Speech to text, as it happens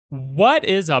What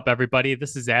is up, everybody?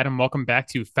 This is Adam. Welcome back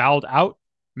to Fouled Out.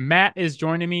 Matt is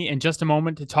joining me in just a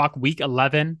moment to talk Week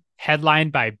 11,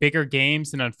 headlined by bigger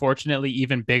games and unfortunately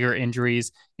even bigger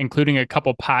injuries, including a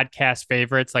couple podcast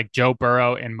favorites like Joe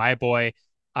Burrow and my boy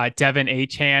Devin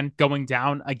Achan going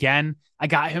down again. I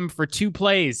got him for 2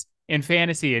 plays in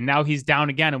fantasy, and now he's down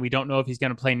again, and we don't know if he's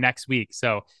going to play next week.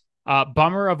 So,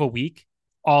 bummer of a week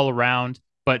all around,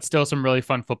 but still some really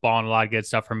fun football and a lot of good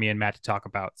stuff for me and Matt to talk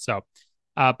about. So,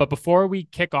 but before we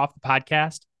kick off the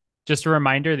podcast, just a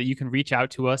reminder that you can reach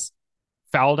out to us,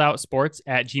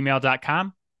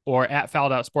 fouledoutsports@gmail.com or at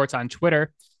fouledoutsports on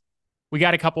Twitter. We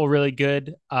got a couple really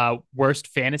good worst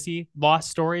fantasy loss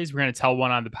stories. We're going to tell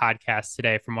one on the podcast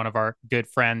today from one of our good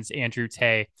friends, Andrew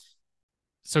Tay.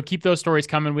 So keep those stories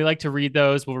coming. We like to read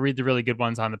those. We'll read the really good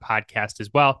ones on the podcast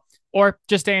as well. Or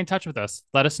just stay in touch with us.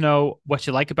 Let us know what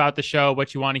you like about the show,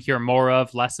 what you want to hear more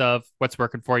of, less of, what's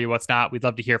working for you, what's not. We'd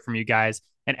love to hear from you guys.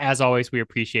 And as always, we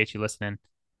appreciate you listening.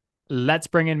 Let's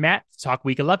bring in Matt to talk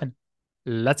Week 11.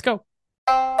 Let's go.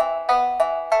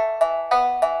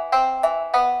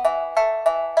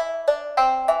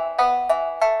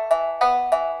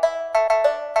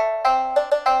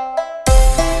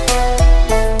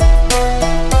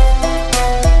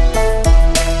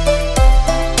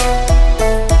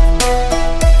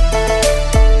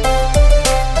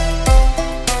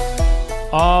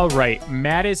 All right,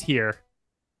 Matt is here.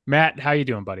 Matt, how you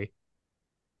doing, buddy?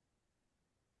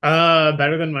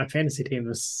 Better than my fantasy team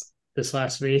this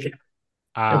last week. It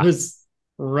Uh, was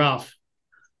rough.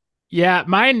 yeah,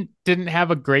 mine didn't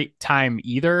have a great time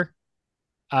either.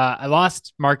 I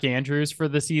lost Mark Andrews for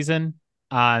the season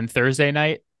on Thursday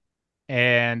night,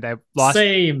 and I lost.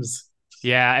 Sames.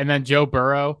 Yeah, and then Joe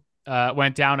Burrow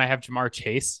went down. I have Jamar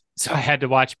Chase, so I had to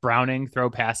watch Browning throw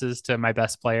passes to my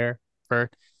best player for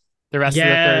the rest of the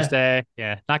Yeah. Thursday.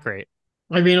 Yeah, not great.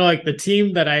 I mean, like the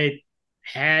team that I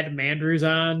had Mandrews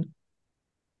on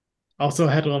also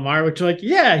had Lamar, which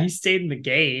yeah, he stayed in the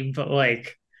game, but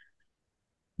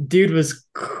dude was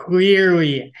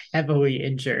clearly heavily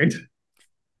injured.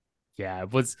 Yeah,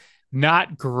 it was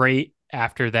not great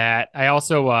after that. I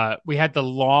also we had the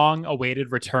long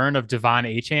awaited return of Devon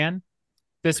Achan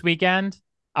this weekend.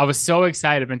 I was so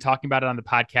excited. I've been talking about it on the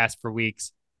podcast for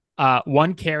weeks.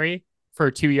 One carry for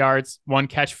 2 yards, one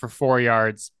catch for 4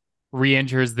 yards,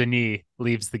 re-injures the knee,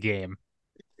 leaves the game.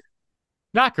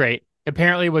 Not great.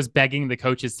 Apparently was begging the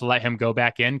coaches to let him go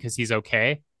back in because he's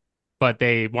okay, but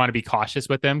they want to be cautious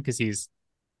with him because he's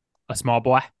a small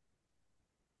boy.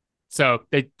 So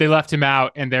they left him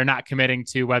out and they're not committing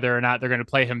to whether or not they're going to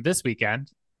play him this weekend.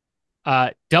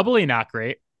 Doubly not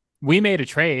great. We made a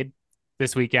trade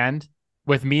this weekend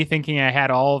with me thinking I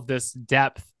had all of this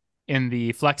depth in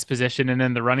the flex position and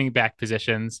in the running back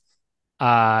positions.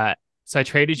 So I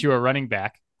traded you a running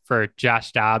back for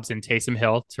Josh Dobbs and Taysom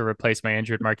Hill to replace my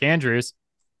injured Mark Andrews,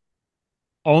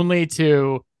 only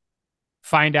to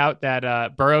find out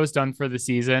that Burrow's done for the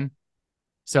season.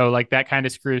 So like that kind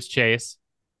of screws Chase.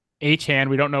 Achan,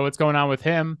 we don't know what's going on with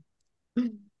him.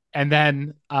 And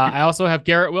then I also have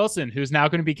Garrett Wilson, who's now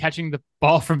going to be catching the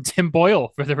ball from Tim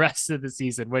Boyle for the rest of the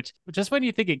season, which just when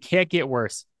you think it can't get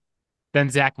worse than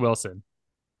Zach Wilson.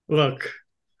 Look,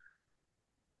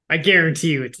 I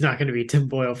guarantee you it's not going to be Tim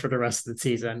Boyle for the rest of the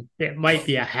season. It might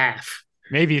be a half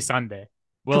Maybe Sunday.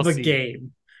 We'll of a see.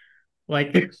 game.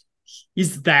 Like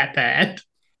he's that bad.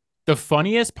 The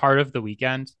funniest part of the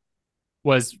weekend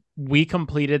was we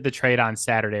completed the trade on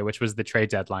Saturday, which was the trade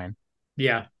deadline.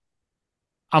 Yeah.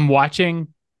 I'm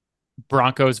watching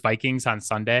Broncos Vikings on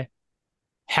Sunday,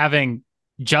 having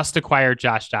just acquired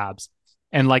Josh Dobbs.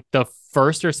 And like the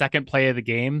first or second play of the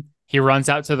game, he runs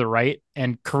out to the right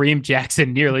and Kareem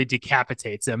Jackson nearly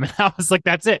decapitates him. And I was like,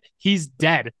 that's it. He's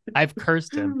dead. I've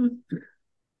cursed him.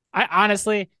 I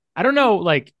honestly, I don't know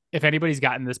like if anybody's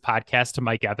gotten this podcast to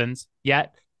Mike Evans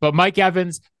yet, but Mike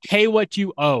Evans, pay what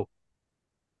you owe.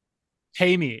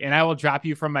 Pay me and I will drop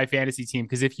you from my fantasy team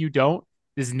because if you don't,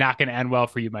 this is not going to end well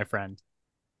for you, my friend.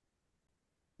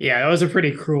 Yeah, that was a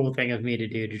pretty cruel thing of me to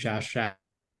do to Josh Jackson.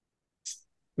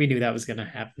 We knew that was going to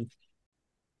happen.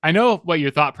 I know what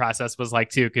your thought process was like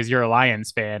too, because you're a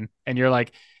Lions fan and you're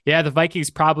like, yeah, the Vikings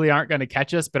probably aren't going to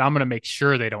catch us, but I'm going to make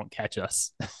sure they don't catch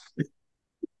us.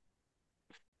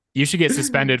 You should get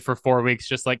suspended for 4 weeks,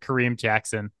 just like Kareem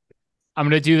Jackson. I'm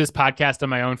going to do this podcast on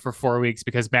my own for 4 weeks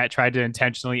because Matt tried to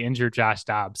intentionally injure Josh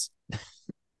Dobbs.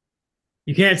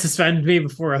 You can't suspend me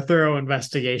before a thorough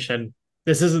investigation.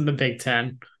 This isn't the Big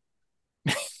Ten.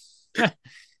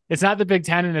 It's not the Big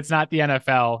Ten and it's not the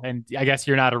NFL. And I guess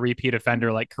you're not a repeat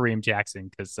offender like Kareem Jackson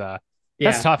because that's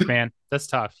Yeah. tough, man. That's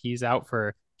tough. He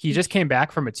just came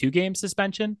back from a 2-game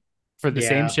suspension for the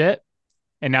same Yeah. shit.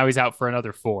 and now he's out for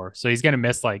another 4. So he's going to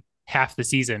miss like half the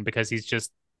season because he's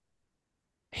just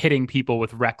hitting people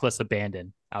with reckless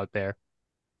abandon out there.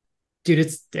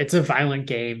 Dude, it's a violent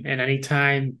game, and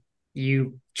anytime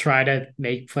you try to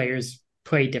make players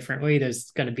play differently,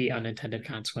 there's going to be unintended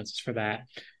consequences for that.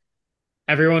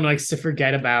 Everyone likes to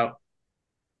forget about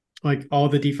like all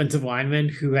the defensive linemen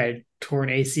who had torn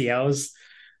ACLs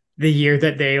the year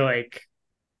that they like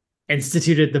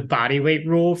instituted the body weight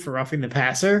rule for roughing the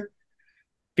passer,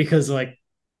 because like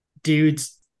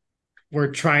dudes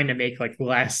were trying to make like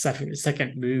last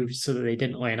second moves so that they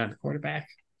didn't land on the quarterback.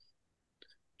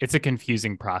 It's a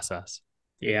confusing process.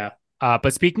 Yeah.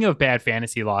 But speaking of bad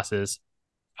fantasy losses,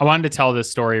 I wanted to tell this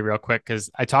story real quick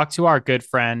because I talked to our good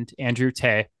friend Andrew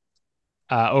Tay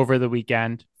over the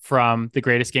weekend from the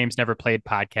Greatest Games Never Played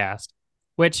podcast,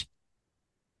 which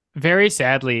very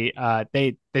sadly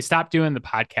they stopped doing the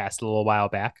podcast a little while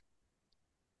back.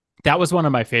 That was one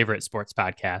of my favorite sports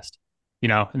podcasts. You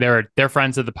know, they're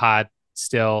friends of the pod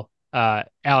still.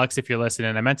 Alex, if you're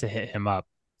listening, I meant to hit him up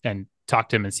and talk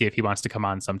to him and see if he wants to come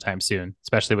on sometime soon,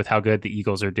 especially with how good the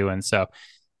Eagles are doing. So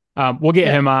we'll get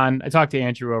him on. I talked to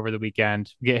Andrew over the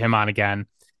weekend. We'll get him on again.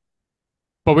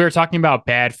 But we were talking about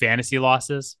bad fantasy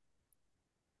losses.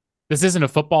 This isn't a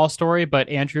football story, but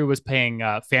Andrew was playing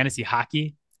fantasy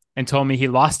hockey and told me he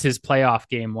lost his playoff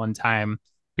game one time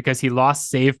because he lost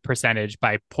save percentage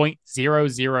by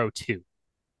 0.002.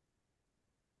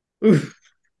 Oof.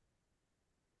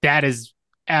 That is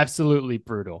absolutely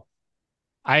brutal.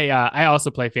 I also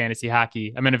play fantasy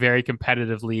hockey. I'm in a very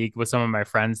competitive league with some of my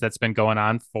friends that's been going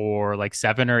on for like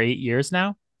 7 or 8 years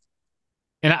now.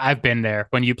 And I've been there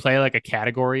when you play like a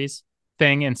categories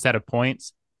thing instead of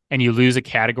points and you lose a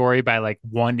category by like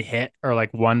one hit or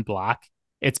like one block.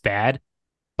 It's bad.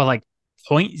 But like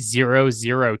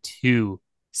 0.002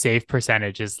 save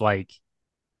percentage is like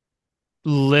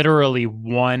literally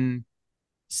one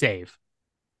save.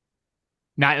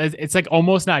 Not, it's like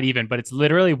almost not even, but it's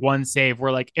literally one save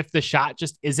where like if the shot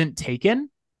just isn't taken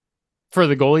for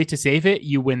the goalie to save it,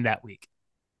 you win that week.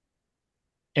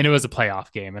 And it was a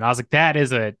playoff game. And I was like, that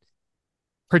is a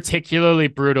particularly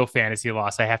brutal fantasy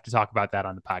loss. I have to talk about that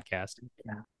on the podcast.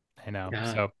 Yeah. I know. God,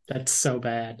 so that's so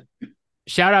bad.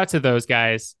 Shout out to those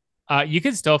guys. You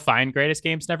can still find Greatest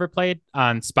Games Never Played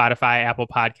on Spotify, Apple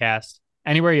Podcast,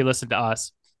 anywhere you listen to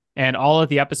us. And all of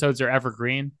the episodes are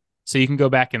evergreen. So you can go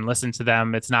back and listen to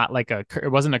them. It's not like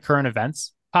it wasn't a current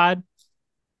events pod.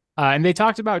 And they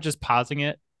talked about just pausing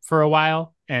it for a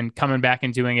while and coming back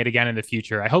and doing it again in the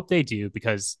future. I hope they do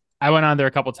because I went on there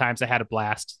a couple times. I had a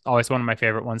blast. Always one of my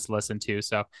favorite ones to listen to.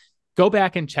 So go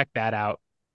back and check that out.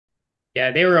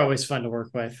 Yeah, they were always fun to work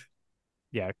with.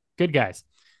 Yeah, good guys.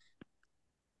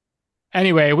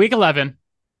 Anyway, week 11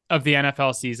 of the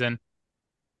NFL season.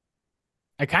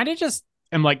 I kind of just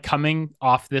am like coming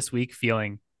off this week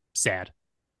feeling sad.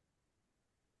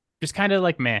 Just kind of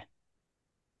like meh.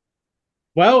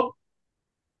 Well,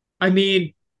 I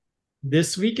mean,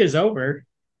 this week is over,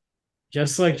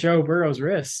 just like Joe Burrow's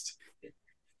wrist.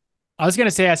 I was going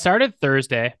to say I started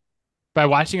Thursday by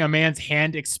watching a man's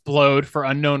hand explode for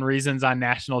unknown reasons on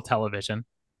national television.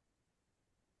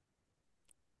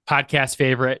 Podcast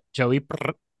favorite, Joey.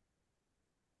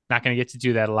 Not going to get to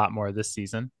do that a lot more this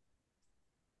season.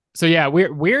 So yeah,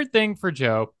 weird thing for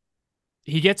Joe.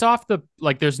 He gets off the,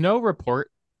 like, there's no report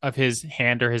of his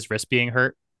hand or his wrist being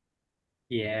hurt.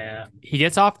 Yeah. He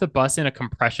gets off the bus in a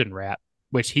compression wrap,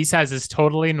 which he says is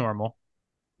totally normal.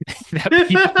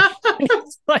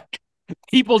 It's like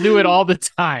people do it all the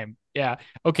time. Yeah.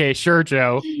 Okay, sure,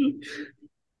 Joe.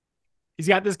 He's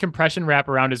got this compression wrap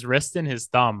around his wrist and his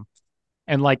thumb.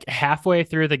 And like halfway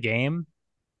through the game,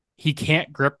 he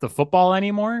can't grip the football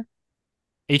anymore.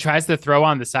 He tries to throw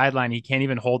on the sideline. He can't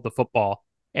even hold the football.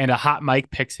 And a hot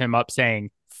mic picks him up saying,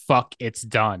 fuck, it's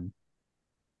done.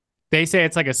 They say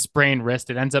it's like a sprained wrist.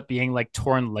 It ends up being like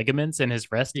torn ligaments in his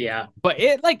wrist. Yeah. But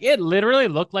it literally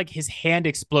looked like his hand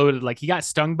exploded. Like he got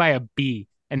stung by a bee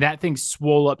and that thing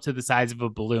swole up to the size of a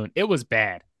balloon. It was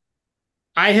bad.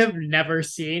 I have never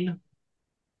seen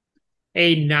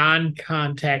a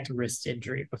non-contact wrist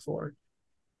injury before.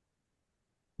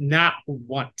 Not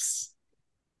once.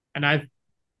 And I've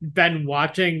been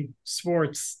watching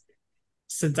sports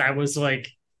since I was like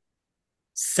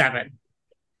 7.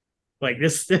 Like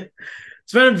this,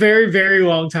 it's been a very, very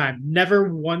long time.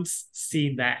 Never once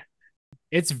seen that.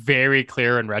 It's very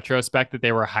clear in retrospect that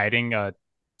they were hiding a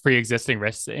pre-existing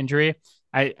wrist injury.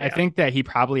 I think that he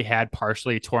probably had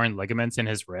partially torn ligaments in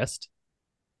his wrist.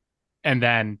 And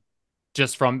then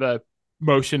just from the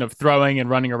motion of throwing and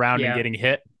running around and getting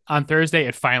hit on Thursday,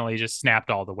 it finally just snapped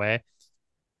all the way.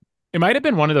 It might have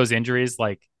been one of those injuries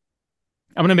like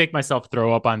I'm gonna make myself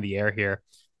throw up on the air here,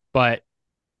 but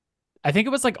I think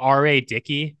it was like R.A.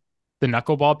 Dickey, the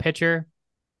knuckleball pitcher.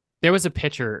 There was a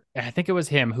pitcher, and I think it was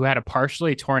him, who had a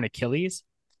partially torn Achilles,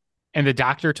 and the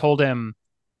doctor told him,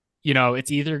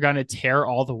 it's either gonna tear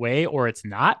all the way or it's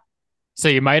not. So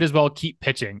you might as well keep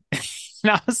pitching.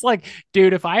 And I was like,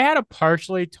 dude, if I had a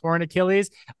partially torn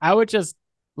Achilles, I would just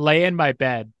lay in my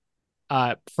bed,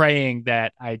 praying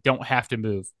that I don't have to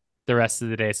move the rest of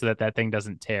the day so that that thing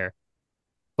doesn't tear.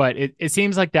 But it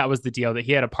seems like that was the deal, that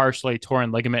he had a partially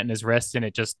torn ligament in his wrist and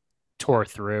it just tore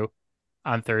through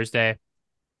on Thursday.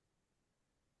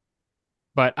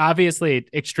 But obviously,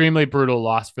 extremely brutal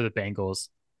loss for the Bengals.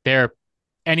 Their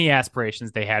any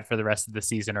aspirations they had for the rest of the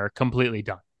season are completely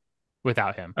done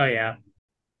without him. Oh yeah.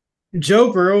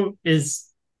 Joe Burrow is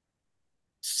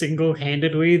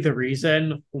single-handedly the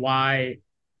reason why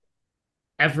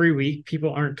every week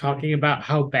people aren't talking about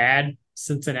how bad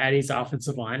Cincinnati's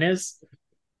offensive line is.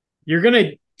 You're going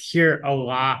to hear a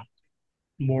lot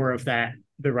more of that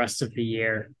the rest of the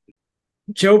year.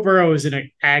 Joe Burrow is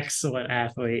an excellent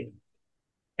athlete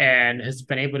and has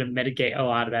been able to mitigate a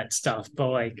lot of that stuff. But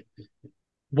like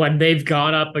when they've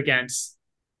gone up against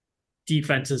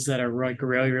defenses that are like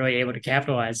really, really able to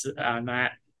capitalize on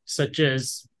that, such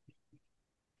as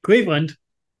Cleveland,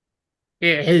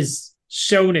 it has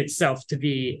shown itself to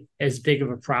be as big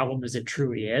of a problem as it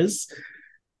truly is.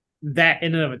 That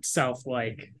in and of itself,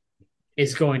 like,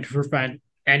 is going to prevent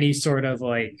any sort of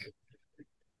like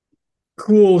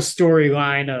cool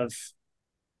storyline of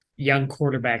young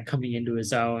quarterback coming into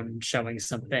his own, showing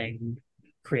something,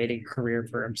 creating a career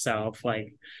for himself.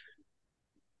 Like,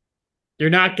 you're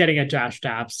not getting a Josh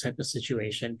Dobbs type of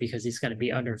situation because he's going to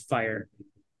be under fire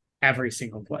every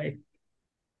single play.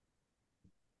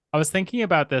 I was thinking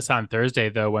about this on Thursday,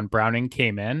 though, when Browning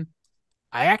came in.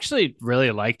 I actually really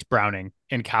liked Browning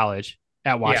in college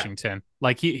at Washington. Yeah.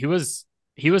 Like he was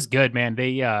good, man.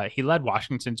 He led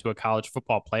Washington to a college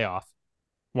football playoff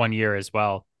one year as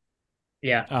well.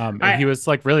 Yeah. And he was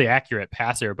like really accurate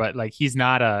passer, but like he's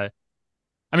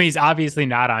obviously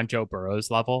not on Joe Burrow's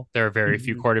level. There are very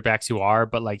few quarterbacks who are,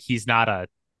 but like he's not a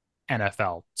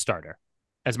NFL starter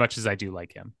as much as I do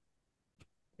like him.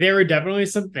 There were definitely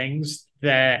some things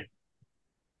that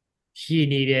he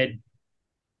needed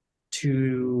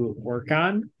to work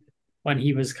on when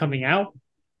he was coming out.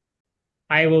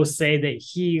 I will say that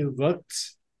he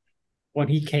looked, when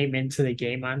he came into the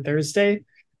game on Thursday,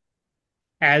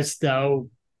 as though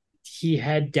he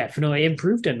had definitely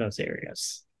improved in those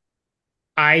areas.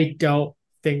 I don't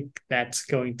think that's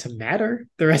going to matter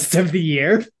the rest of the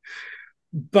year,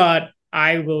 but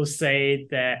I will say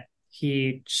that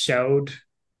he showed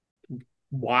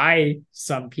why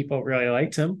some people really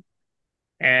liked him.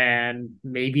 And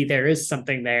maybe there is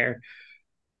something there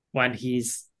when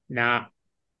he's not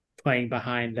playing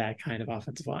behind that kind of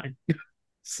offensive line.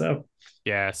 So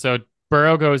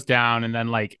Burrow goes down, and then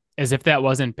like as if that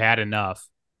wasn't bad enough,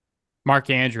 Mark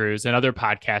Andrews, another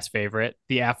podcast favorite,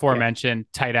 the aforementioned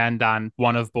tight end on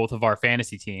one of both of our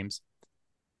fantasy teams,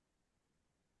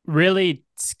 really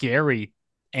scary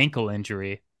ankle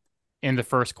injury in the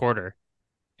first quarter.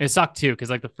 It sucked too, because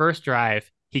like the first drive,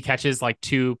 he catches like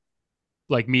two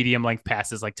like medium length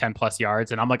passes, like 10 plus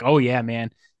yards. And I'm like, oh yeah,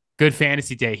 man, good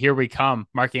fantasy day. Here we come.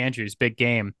 Mark Andrews, big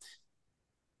game.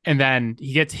 And then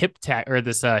he gets hip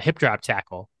drop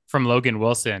tackle from Logan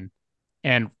Wilson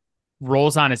and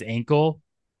rolls on his ankle.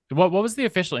 What was the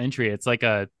official injury? It's like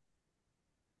high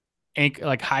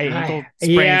ankle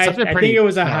sprain. Yeah, I think it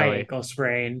was a high ankle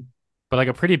sprain, but like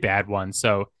a pretty bad one.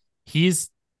 So he's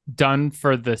done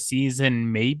for the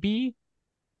season. Maybe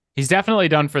he's definitely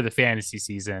done for the fantasy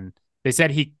season. They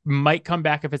said he might come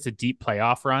back if it's a deep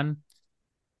playoff run,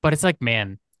 but it's like,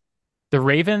 man, the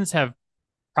Ravens have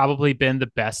probably been the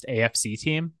best AFC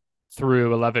team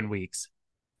through 11 weeks.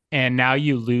 And now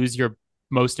you lose your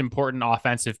most important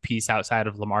offensive piece outside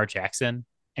of Lamar Jackson,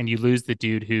 and you lose the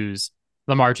dude who's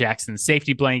Lamar Jackson's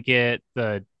safety blanket.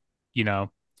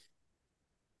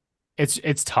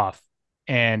 It's tough,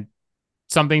 and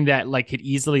something that like could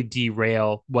easily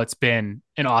derail what's been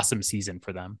an awesome season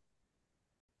for them.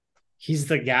 He's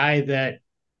the guy that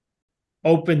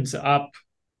opens up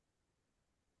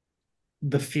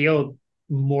the field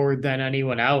more than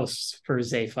anyone else for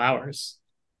Zay Flowers,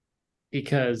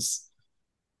 because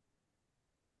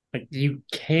like you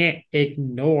can't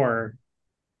ignore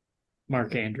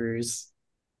Mark Andrews.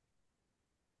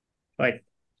 Like,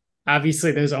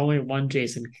 obviously there's only one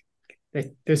Travis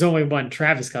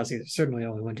Kelce. There's certainly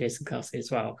only one Jason Kelce as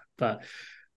well, but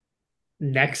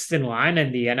next in line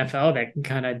in the NFL that can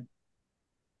kind of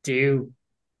do,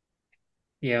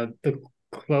 the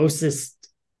closest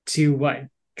to what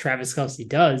Travis Kelce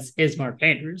does is Mark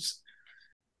Andrews.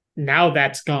 Now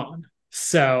that's gone.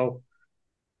 So,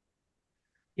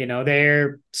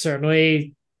 they're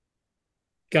certainly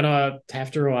gonna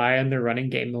have to rely on their running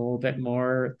game a little bit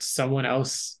more. Someone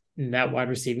else in that wide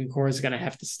receiving core is gonna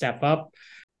have to step up.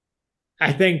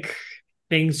 I think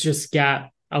things just got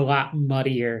a lot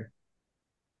muddier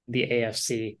in the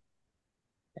AFC.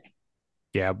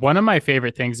 Yeah, one of my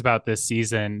favorite things about this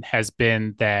season has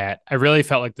been that I really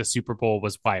felt like the Super Bowl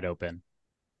was wide open.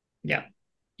 Yeah.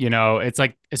 It's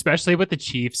like, especially with the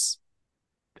Chiefs.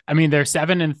 I mean, they're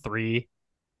 7-3,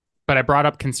 but I brought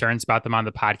up concerns about them on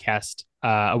the podcast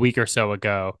a week or so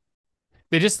ago.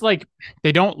 They just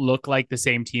they don't look like the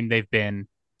same team they've been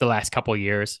the last couple of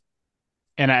years.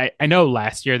 And I know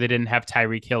last year they didn't have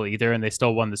Tyreek Hill either, and they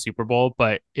still won the Super Bowl,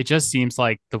 but it just seems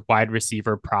like the wide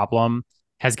receiver problem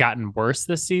has gotten worse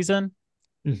this season.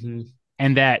 Mm-hmm.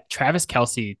 And that Travis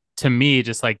Kelce, to me,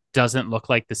 just doesn't look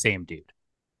like the same dude.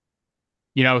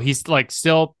 He's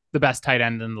still the best tight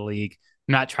end in the league.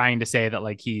 I'm not trying to say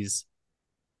that he's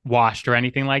washed or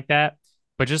anything like that,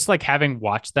 but just having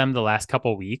watched them the last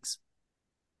couple weeks,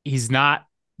 he's not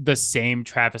the same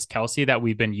Travis Kelce that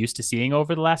we've been used to seeing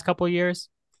over the last couple of years.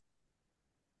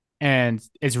 And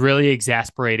it's really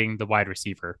exasperating the wide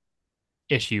receiver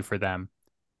issue for them.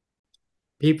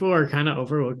 People are kind of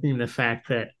overlooking the fact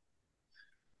that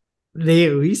they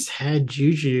at least had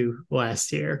Juju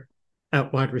last year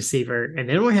at wide receiver, and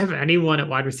they don't have anyone at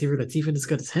wide receiver that's even as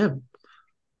good as him.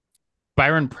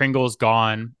 Byron Pringle's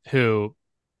gone, who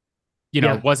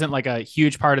wasn't a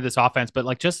huge part of this offense,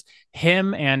 but just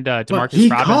him and DeMarcus Robinson.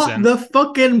 Caught the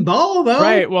fucking ball though.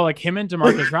 Right. Well, him and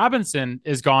DeMarcus Robinson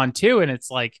is gone too. And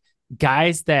it's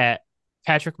guys that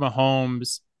Patrick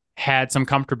Mahomes had some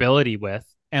comfortability with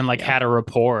and had a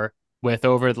rapport with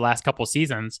over the last couple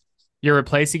seasons. You're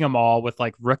replacing them all with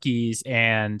rookies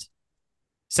and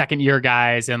second year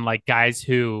guys and guys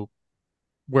who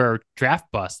were draft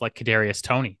busts, like Kadarius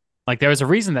Toney. There was a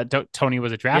reason that Toney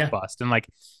was a draft bust. And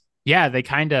they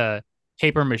kind of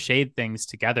paper mache things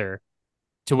together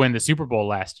to win the Super Bowl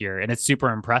last year, and it's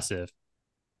super impressive.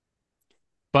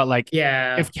 But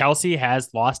if Kelce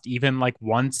has lost even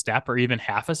one step or even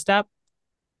half a step,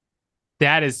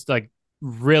 that is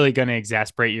really going to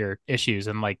exasperate your issues.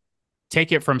 And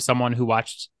take it from someone who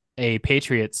watched a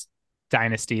Patriots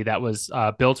dynasty that was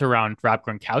built around Rob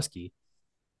Gronkowski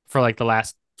for the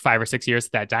last 5 or 6 years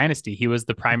of that dynasty. He was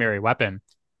the primary weapon.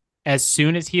 As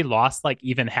soon as he lost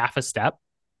even half a step,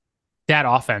 that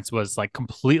offense was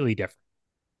completely different.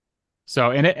 So,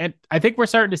 and I think we're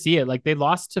starting to see it. They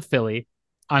lost to Philly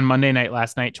on Monday night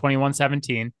last night,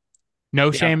 21-17.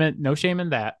 No shame in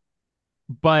that.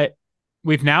 But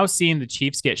we've now seen the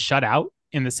Chiefs get shut out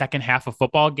in the second half of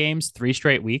football games 3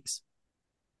 straight weeks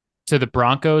to the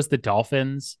Broncos, the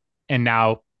Dolphins, and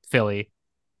now Philly.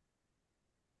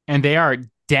 And they are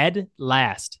dead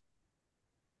last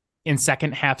in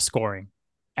second half scoring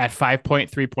at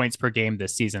 5.3 points per game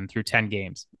this season through 10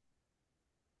 games.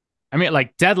 I mean,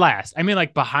 dead last. I mean,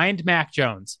 behind Mac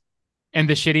Jones and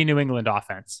the shitty New England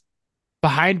offense,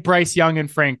 behind Bryce Young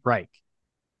and Frank Reich,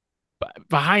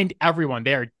 behind everyone.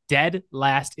 They are dead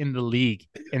last in the league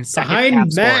in second half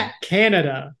behind scoring. Matt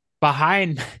Canada,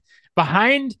 behind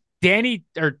Danny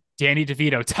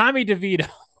DeVito, Tommy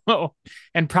DeVito,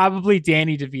 and probably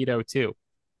Danny DeVito too.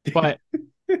 But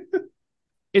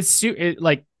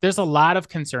there's a lot of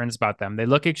concerns about them. They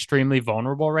look extremely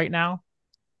vulnerable right now.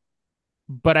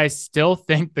 But I still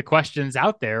think the question's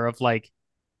out there of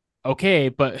okay,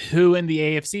 but who in the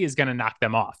AFC is going to knock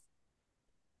them off?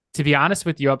 To be honest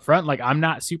with you up front, I'm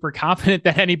not super confident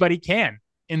that anybody can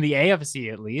in the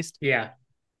AFC at least. Yeah.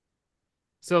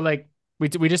 So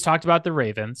we just talked about the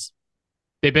Ravens.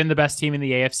 They've been the best team in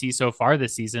the AFC so far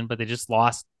this season, but they just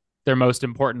lost their most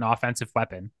important offensive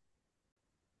weapon.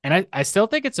 And I still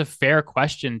think it's a fair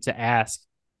question to ask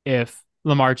if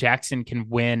Lamar Jackson can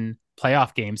win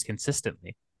playoff games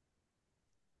consistently.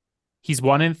 He's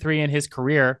 1-3 in his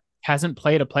career, hasn't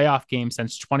played a playoff game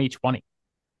since 2020.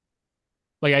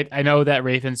 I know that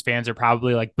Ravens fans are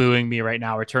probably booing me right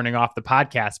now or turning off the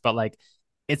podcast, but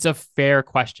it's a fair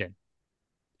question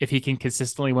if he can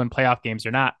consistently win playoff games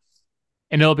or not.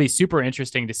 And it'll be super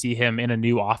interesting to see him in a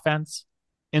new offense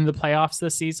in the playoffs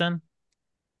this season.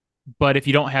 But if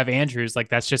you don't have Andrews,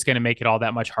 that's just going to make it all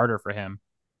that much harder for him.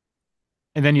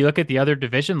 And then you look at the other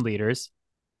division leaders.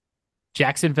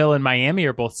 Jacksonville and Miami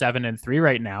are both 7-3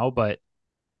 right now, but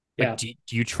do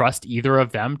you trust either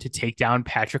of them to take down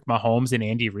Patrick Mahomes and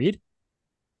Andy Reid?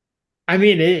 I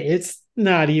mean, it's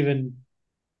not even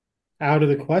out of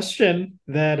the question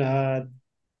that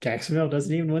Jacksonville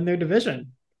doesn't even win their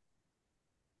division.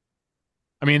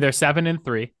 I mean, they're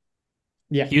 7-3.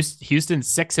 Yeah. Houston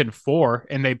 6-4,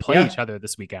 and they play Yeah. each other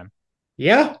this weekend.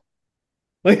 Yeah.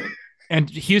 Like, And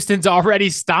Houston's already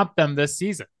stopped them this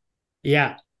season.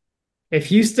 yeah. If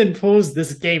Houston pulls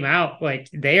this game out, like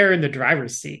they are in the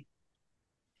driver's seat.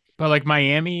 But like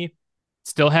Miami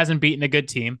still hasn't beaten a good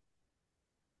team.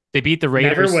 They beat the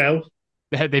Never Raiders. will.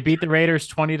 They beat the Raiders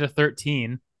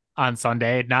 20-13 on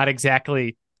Sunday. Not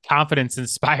exactly confidence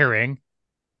inspiring.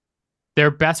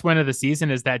 Their best win of the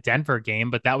season is that Denver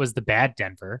game, but that was the bad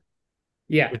Denver.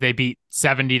 Yeah. They beat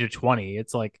 70-20.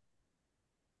 It's like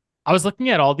I was looking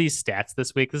at all these stats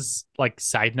this week. This is like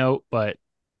side note, but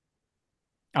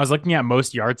I was looking at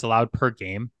most yards allowed per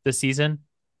game this season,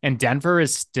 and Denver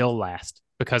is still last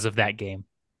because of that game.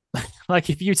 Like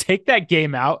if you take that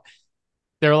game out,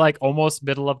 they're like almost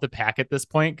middle of the pack at this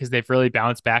point because they've really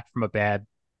bounced back from a bad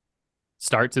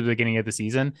start to the beginning of the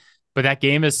season. But that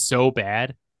game is so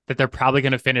bad that they're probably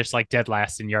going to finish like dead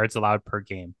last in yards allowed per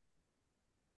game.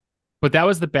 But that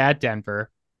was the bad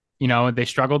Denver. They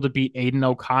struggled to beat Aiden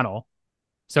O'Connell.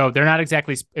 So they're not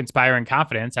exactly inspiring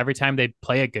confidence. Every time they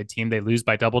play a good team, they lose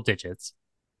by double digits.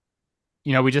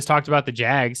 We just talked about the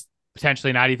Jags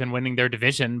potentially not even winning their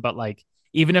division, but like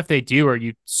even if they do, are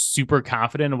you super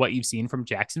confident in what you've seen from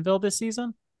Jacksonville this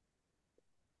season?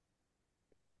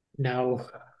 No,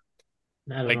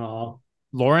 not at Like all.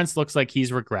 Lawrence looks like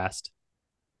he's regressed.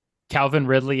 Calvin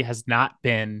Ridley has not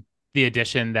been the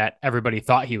addition that everybody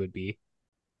thought he would be.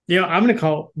 I'm going to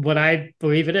call what I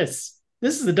believe it is.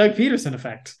 This is the Doug Peterson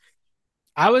effect.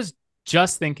 I was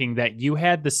just thinking that you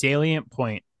had the salient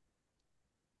point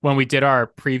when we did our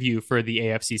preview for the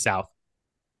AFC South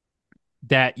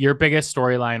that your biggest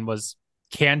storyline was,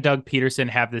 can Doug Peterson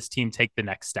have this team take the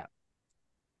next step?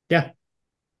 Yeah.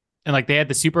 And like they had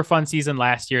the super fun season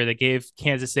last year. They gave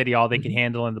Kansas City all they could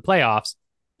handle in the playoffs.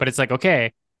 But it's like,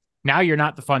 okay, now you're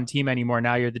not the fun team anymore.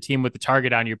 Now you're the team with the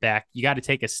target on your back. You got to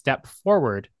take a step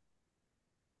forward.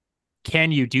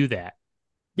 Can you do that?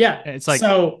 Yeah. And it's like,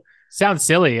 so sounds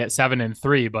silly at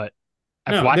 7-3, but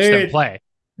I've no, watched them play.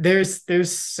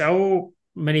 there's so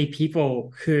many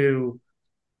people who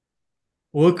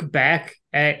look back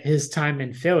at his time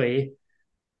in Philly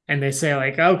and they say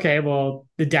like, okay, well,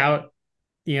 the doubt,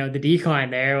 the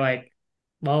decline there, like,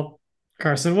 well,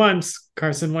 Carson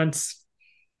Wentz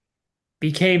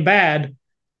became bad.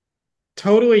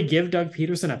 Totally give Doug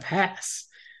Peterson a pass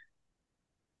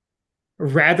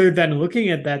rather than looking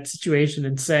at that situation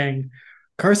and saying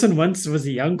Carson Wentz was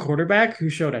a young quarterback who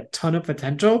showed a ton of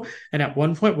potential and at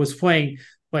one point was playing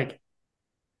like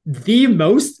the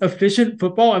most efficient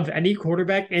football of any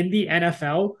quarterback in the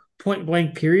NFL, point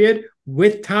blank period,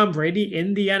 with Tom Brady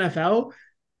in the NFL,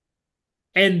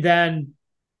 and then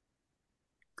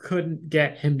couldn't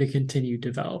get him to continue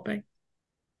developing.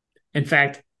 In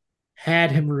fact,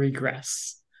 had him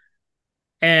regress.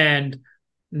 And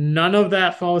none of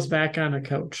that falls back on a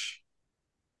coach.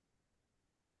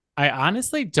 I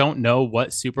honestly don't know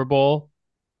what Super Bowl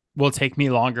will take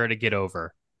me longer to get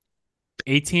over.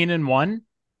 18-1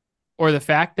 or the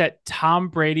fact that Tom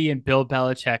Brady and Bill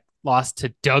Belichick lost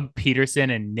to Doug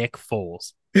Peterson and Nick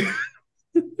Foles.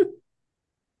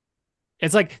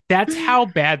 It's like that's how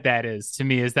bad that is to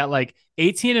me, is that like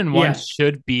 18-1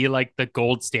 should be like the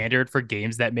gold standard for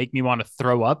games that make me want to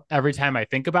throw up every time I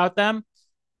think about them.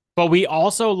 But we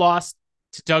also lost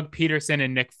to Doug Peterson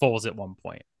and Nick Foles at one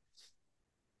point.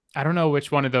 I don't know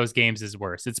which one of those games is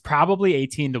worse. It's probably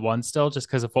 18-1 still just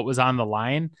because of what was on the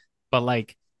line. But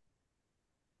like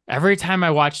every time I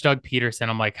watch Doug Peterson,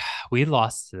 I'm like, we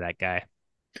lost to that guy.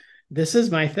 This is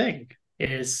my thing,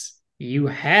 is you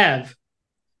have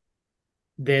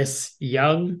this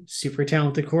young, super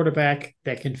talented quarterback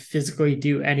that can physically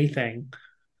do anything.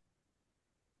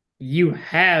 You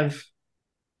have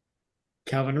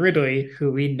Calvin Ridley,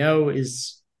 who we know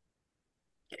is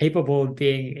capable of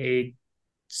being a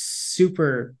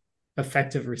super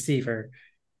effective receiver.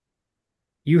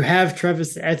 You have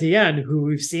Travis Etienne, who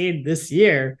we've seen this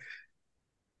year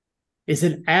is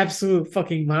an absolute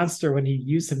fucking monster when you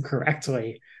use him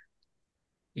correctly.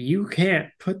 You can't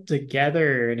put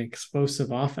together an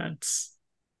explosive offense.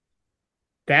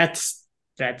 That's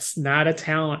not a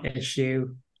talent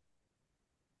issue.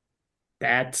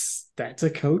 That's a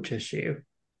coach issue.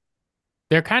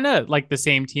 They're kind of like the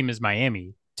same team as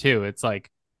Miami too. It's like,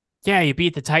 yeah, you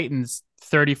beat the Titans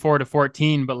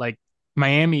 34-14, but like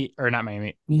Miami, or not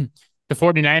Miami, the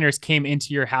 49ers came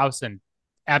into your house and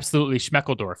absolutely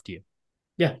schmeckeldorfed you.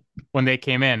 Yeah. When they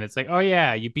came in, it's like, oh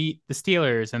yeah, you beat the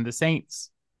Steelers and the Saints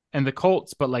and the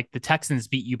Colts, but like the Texans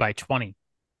beat you by 20.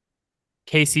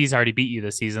 KC's already beat you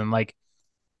this season. Like,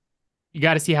 you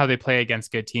got to see how they play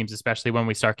against good teams, especially when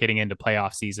we start getting into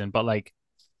playoff season. But like,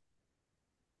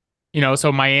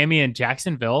 So Miami and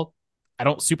Jacksonville, I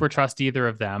don't super trust either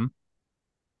of them.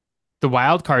 The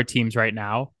wild card teams right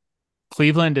now,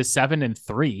 Cleveland is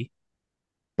 7-3,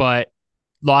 but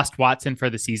lost Watson for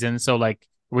the season. So like,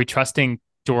 are we trusting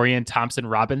Dorian Thompson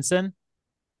Robinson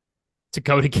to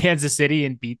go to Kansas City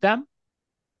and beat them?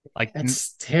 Like,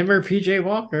 It's him or PJ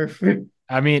Walker.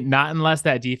 I mean, not unless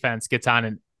that defense gets on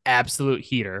an absolute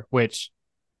heater, which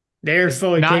They're is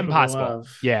fully not capable impossible.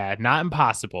 of. Yeah, not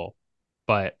impossible.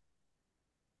 But,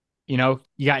 you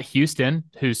got Houston,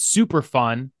 who's super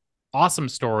fun, awesome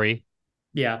story.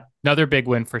 Yeah. Another big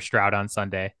win for Stroud on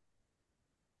Sunday.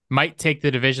 Might take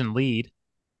the division lead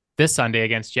this Sunday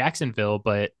against Jacksonville,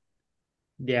 but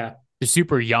Yeah. they're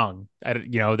super young. They're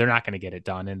not going to get it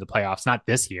done in the playoffs. Not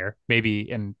this year, maybe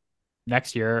in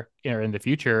next year or in the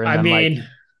future. And I then mean,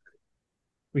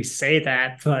 we say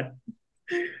that, but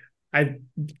I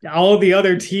all the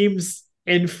other teams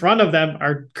in front of them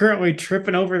are currently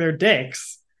tripping over their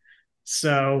dicks.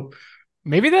 So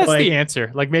maybe that's the like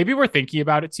answer. Like maybe we're thinking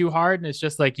about it too hard, and it's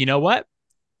just like, you know what?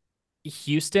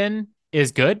 Houston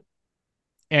is good,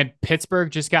 and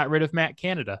Pittsburgh just got rid of Matt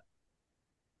Canada.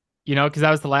 Because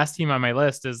that was the last team on my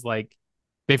list. Is like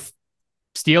they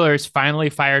Steelers finally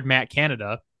fired Matt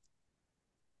Canada,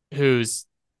 whose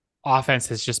offense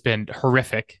has just been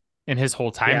horrific in his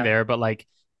whole time yeah. there. But like,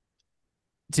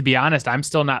 to be honest, I'm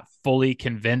still not fully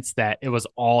convinced that it was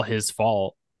all his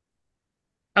fault.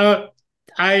 Uh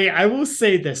I will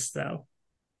say this though.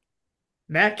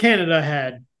 Matt Canada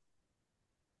had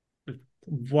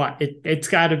it's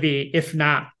got to be, if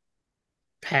not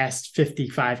past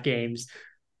 55 games,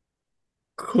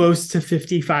 close to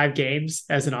 55 games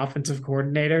as an offensive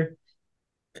coordinator.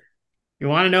 You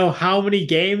want to know how many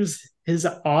games his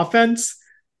offense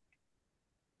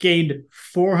gained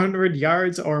 400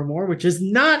 yards or more, which is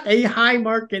not a high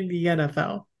mark in the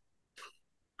NFL?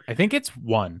 I think it's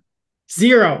one.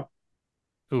 Zero.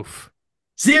 Oof.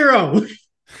 Zero.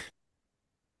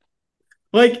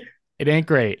 Like, it ain't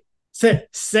great.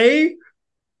 Say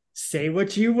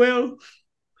what you will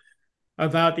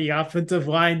about the offensive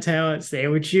line talent. Say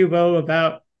what you will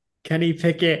about Kenny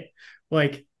Pickett.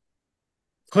 Like,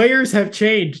 players have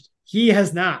changed. He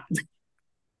has not.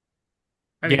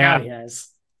 I mean, now he has.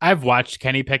 I've watched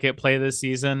Kenny Pickett play this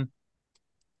season,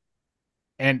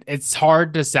 and it's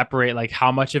hard to separate like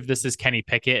how much of this is Kenny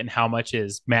Pickett and how much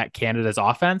is Matt Canada's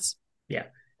offense. Yeah,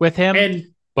 with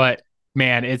him. But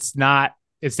man, it's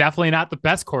definitely not the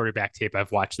best quarterback tape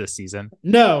I've watched this season.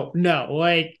 No.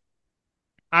 Like,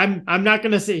 I'm not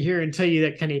gonna sit here and tell you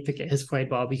that Kenny Pickett has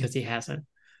played well because he hasn't.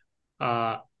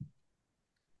 But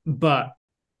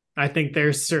I think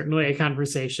there's certainly a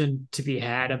conversation to be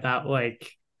had about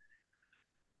like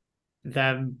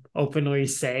them openly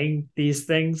saying these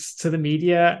things to the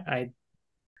media.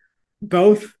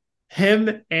 Both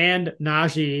him and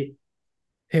Najee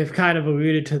have kind of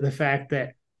alluded to the fact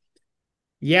that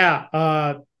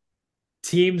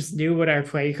teams knew what our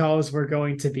play calls were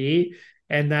going to be,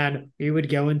 and then we would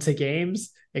go into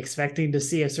games expecting to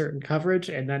see a certain coverage,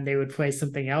 and then they would play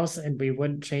something else, and we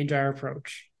wouldn't change our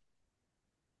approach.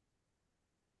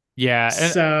 Yeah.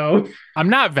 So I'm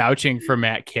not vouching for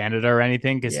Matt Canada or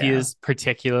anything because he is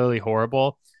particularly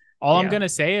horrible. All I'm going to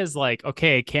say is like,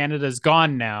 okay, Canada's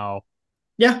gone now.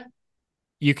 Yeah.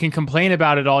 You can complain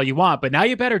about it all you want, but now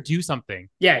you better do something.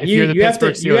 Yeah. If you're the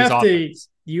Pittsburgh Steelers offense.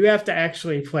 You have to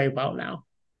actually play well now.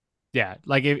 Yeah.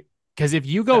 Like, because if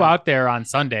you go out there on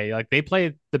Sunday, like they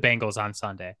play the Bengals on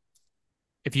Sunday.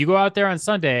 If you go out there on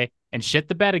Sunday and shit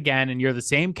the bed again, and you're the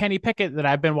same Kenny Pickett that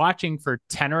I've been watching for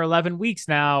 10 or 11 weeks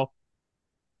now,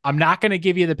 I'm not going to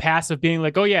give you the pass of being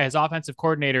like, oh yeah, his offensive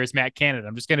coordinator is Matt Canada.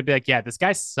 I'm just going to be like, yeah, this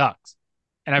guy sucks.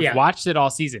 And I've watched it all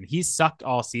season. He's sucked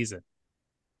all season.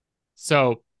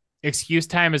 So excuse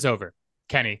time is over.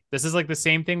 Kenny, this is like the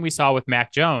same thing we saw with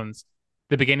Mac Jones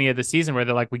the beginning of the season where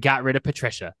they're like, we got rid of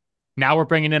Patricia. Now we're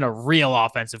bringing in a real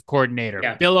offensive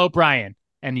coordinator, Bill O'Brien.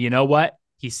 And you know what?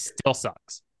 He still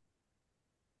sucks.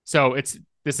 So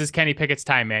this is Kenny Pickett's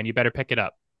time, man. You better pick it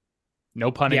up.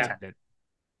 No pun intended.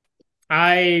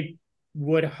 I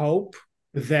would hope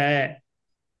that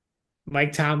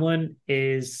Mike Tomlin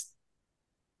is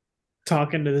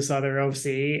talking to this other OC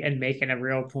and making a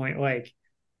real point. Like,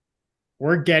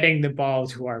 we're getting the ball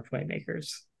to our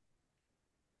playmakers.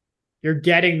 You're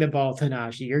getting the ball to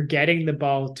Najee. You're getting the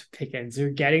ball to Pickens. You're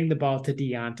getting the ball to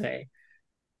Deontay.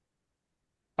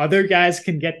 Other guys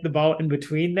can get the ball in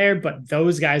between there, but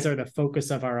those guys are the focus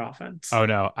of our offense. Oh,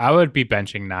 no. I would be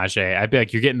benching Najee. I'd be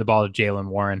like, you're getting the ball to Jaylen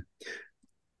Warren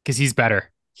because he's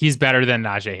better. He's better than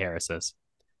Najee Harris is.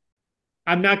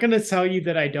 I'm not going to tell you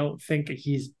that I don't think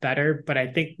he's better, but I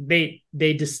think they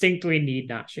distinctly need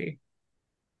Najee.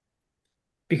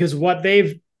 because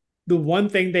the one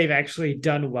thing they've actually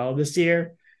done well this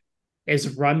year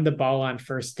is run the ball on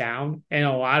first down. And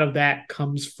a lot of that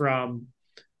comes from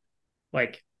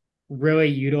like really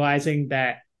utilizing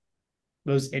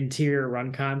those interior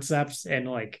run concepts and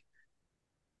like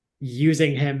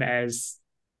using him as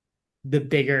the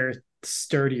bigger,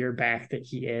 sturdier back that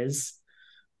he is.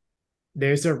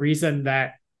 There's a reason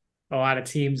that a lot of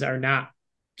teams are not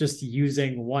just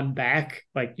using one back.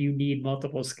 Like you need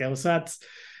multiple skill sets.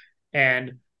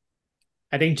 And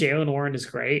I think Jalen Warren is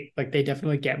great. Like they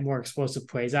definitely get more explosive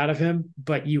plays out of him,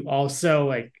 but you also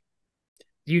like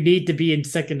you need to be in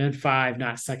 2nd and 5,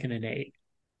 not 2nd and 8.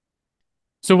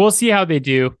 So we'll see how they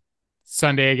do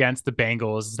Sunday against the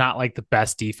Bengals. It's not like the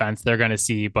best defense they're going to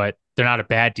see, but they're not a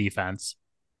bad defense.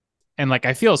 And like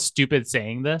I feel stupid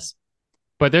saying this,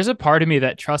 but there's a part of me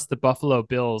that trusts the Buffalo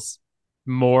Bills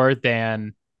more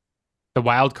than the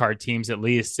wild card teams, at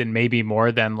least, and maybe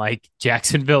more than like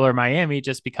Jacksonville or Miami,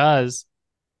 just because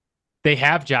they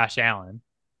have Josh Allen.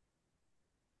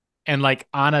 And like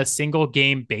on a single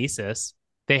game basis,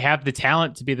 they have the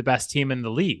talent to be the best team in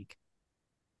the league.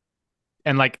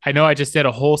 And like, I know I just did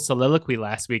a whole soliloquy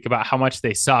last week about how much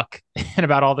they suck and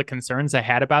about all the concerns I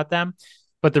had about them.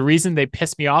 But the reason they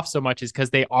piss me off so much is because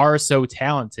they are so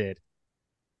talented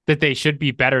that they should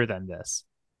be better than this.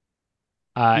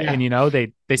 Yeah. And, you know,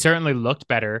 they certainly looked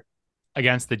better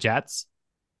against the Jets,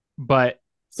 but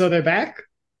So they're back?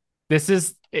 this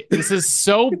is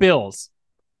so Bills.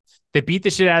 They beat the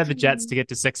shit out of the Jets to get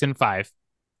to 6-5.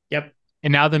 Yep.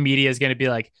 And now the media is going to be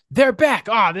like, they're back.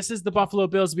 Oh, this is the Buffalo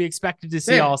Bills we expected to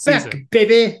see They're all back, season.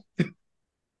 baby.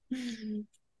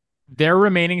 Their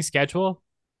remaining schedule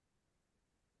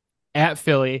at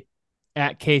Philly,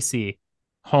 at KC,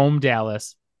 home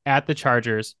Dallas, at the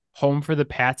Chargers, home for the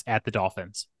Pats, at the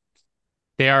Dolphins.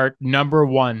 They are number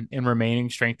 1 in remaining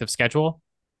strength of schedule.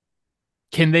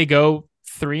 Can they go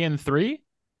 3-3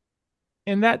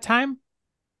 in that time?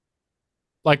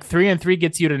 Like 3-3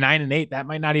 gets you to 9-8. That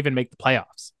might not even make the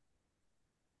playoffs.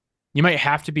 You might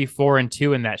have to be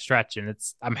 4-2 in that stretch. And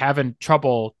I'm having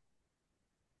trouble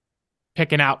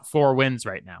picking out 4 wins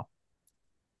right now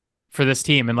for this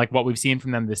team and like what we've seen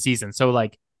from them this season. So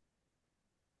like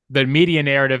the media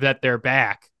narrative that they're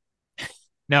back.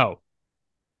 No.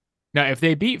 Now, if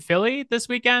they beat Philly this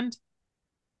weekend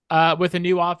with a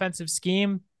new offensive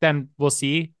scheme, then we'll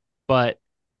see. But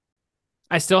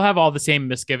I still have all the same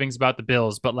misgivings about the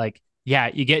Bills. But like, yeah,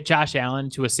 you get Josh Allen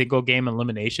to a single game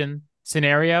elimination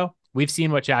scenario. We've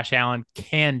seen what Josh Allen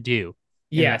can do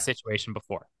in that situation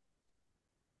before.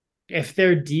 If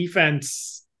their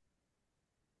defense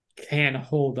can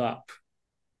hold up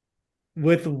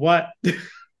with what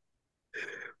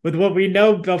with what we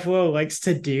know Buffalo likes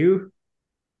to do,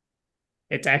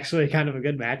 it's actually kind of a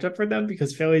good matchup for them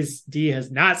because Philly's D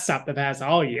has not stopped the pass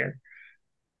all year,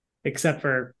 except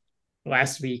for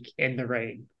last week in the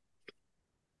rain.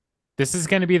 This is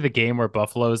going to be the game where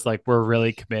Buffalo's like, we're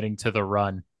really committing to the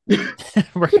run.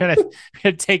 we're gonna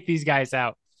take these guys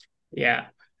out. Yeah.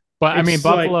 But I mean,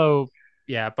 Buffalo,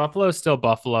 Buffalo's still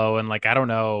Buffalo. And like, I don't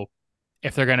know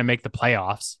if they're going to make the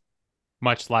playoffs,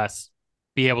 much less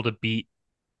be able to beat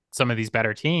some of these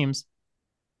better teams.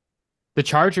 The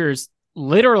Chargers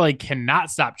literally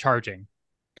cannot stop charging.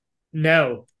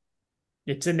 No,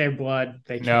 it's in their blood.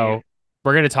 They can't.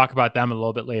 We're going to talk about them a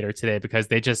little bit later today because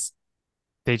they just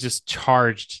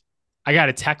charged. I got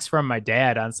a text from my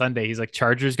dad on Sunday. He's like,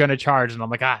 Chargers going to charge. And I'm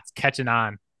like, it's catching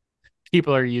on.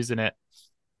 People are using it.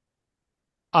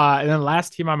 And then the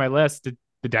last team on my list,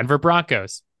 the Denver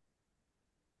Broncos.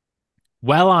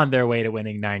 Well on their way to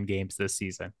winning 9 games this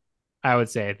season. I would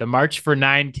say the march for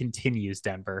 9 continues,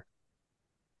 Denver.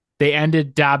 They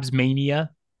ended Dobbs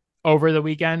mania over the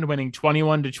weekend, winning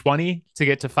 21-20 to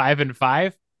get to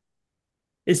 5-5.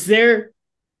 Is there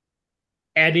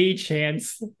any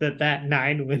chance that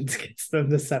 9 wins gets them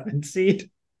the 7th seed?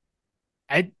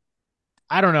 I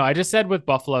don't know. I just said with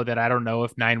Buffalo that I don't know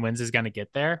if 9 wins is going to get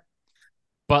there,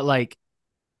 but like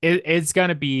it's going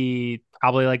to be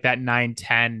probably like that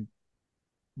 9-10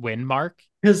 win mark.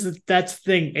 Because that's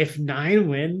the thing. If 9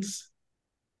 wins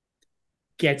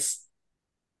gets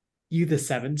you the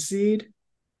 7th seed,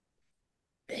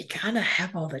 they kind of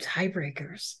have all the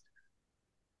tiebreakers.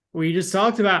 We just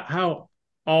talked about how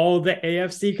all the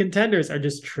AFC contenders are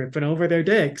just tripping over their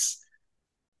dicks.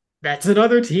 That's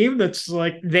another team that's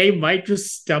like, they might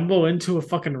just stumble into a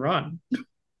fucking run.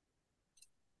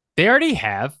 They already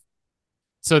have.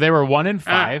 So they were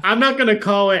 1-5. I'm not going to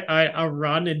call it a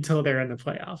run until they're in the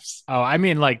playoffs. Oh, I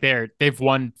mean, like they've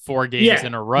won 4 games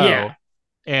in a row,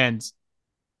 and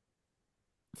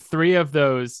 3 of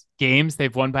those games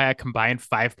they've won by a combined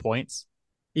 5 points.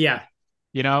 Yeah.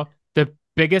 You know, the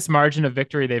biggest margin of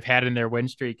victory they've had in their win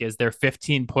streak is their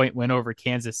 15-point win over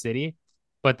Kansas City,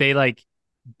 but they like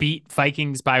beat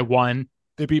Vikings by 1.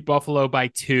 They beat Buffalo by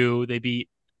 2. They beat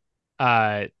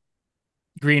uh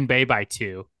Green Bay by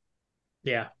 2.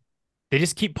 Yeah. They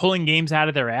just keep pulling games out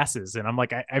of their asses. And I'm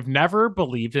like, I've never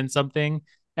believed in something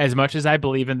as much as I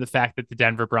believe in the fact that the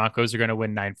Denver Broncos are going to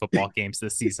win 9 football games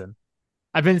this season.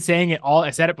 I've been saying it all.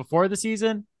 I said it before the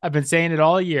season. I've been saying it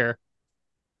all year.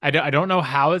 I don't know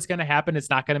how it's going to happen. It's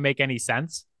not going to make any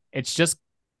sense. It's just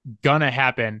going to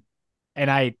happen.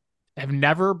 And I have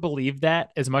never believed that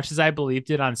as much as I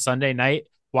believed it on Sunday night,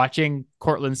 watching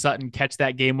Cortland Sutton catch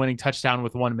that game winning touchdown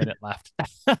with 1 minute left.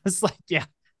 I was like, yeah,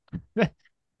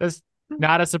 that's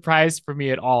not a surprise for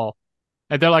me at all.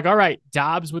 And they're like, all right,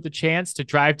 Dobbs with a chance to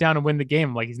drive down and win the game.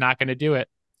 I'm like, he's not going to do it.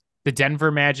 The Denver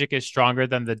Magic is stronger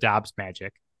than the Dobbs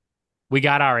Magic. We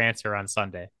got our answer on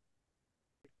Sunday.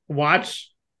 Watch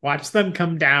them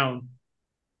come down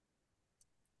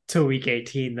to week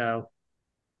 18 though.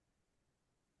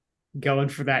 Going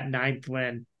for that 9th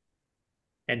win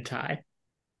and tie.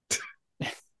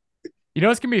 You know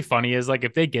what's gonna be funny is like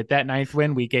if they get that 9th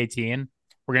win week 18,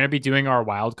 we're gonna be doing our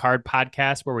wild card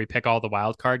podcast where we pick all the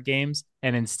wild card games,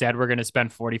 and instead we're gonna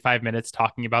spend 45 minutes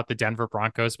talking about the Denver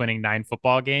Broncos winning 9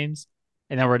 football games.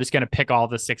 And then we're just gonna pick all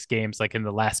the 6 games like in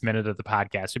the last minute of the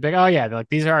podcast. We'd be like, oh yeah, they're like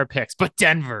these are our picks, but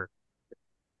Denver,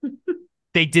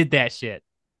 they did that shit.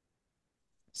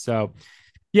 So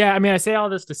yeah, I mean, I say all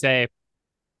this to say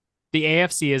the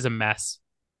AFC is a mess.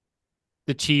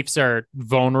 The Chiefs are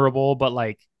vulnerable, but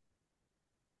like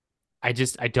I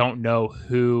don't know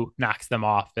who knocks them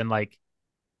off. And like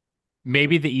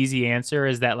maybe the easy answer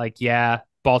is that like, yeah,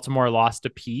 Baltimore lost a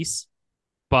piece,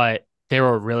 but they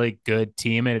were a really good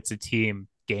team and it's a team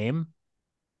game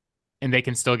and they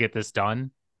can still get this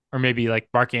done. Or maybe like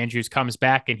Mark Andrews comes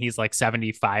back and he's like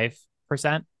 75%.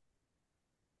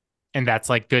 And that's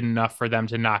like good enough for them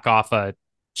to knock off a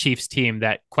Chiefs team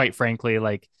that quite frankly,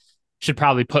 like should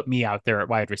probably put me out there at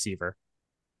wide receiver.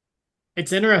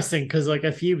 It's interesting because like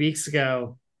a few weeks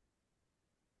ago,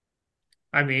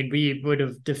 I mean, we would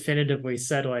have definitively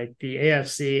said like the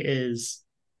AFC is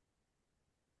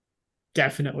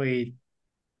definitely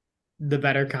the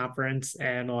better conference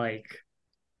and like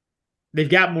they've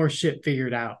got more shit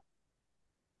figured out.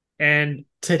 And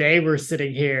today we're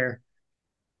sitting here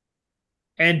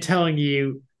and telling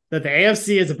you that the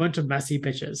AFC is a bunch of messy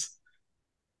bitches.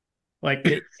 Like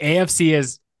The AFC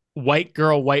is white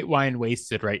girl, white wine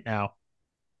wasted right now.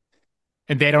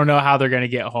 And they don't know how they're going to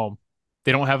get home.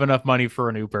 They don't have enough money for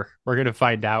an Uber. We're going to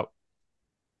find out.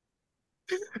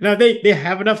 no, they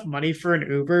have enough money for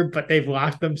an Uber, but they've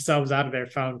locked themselves out of their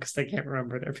phone because they can't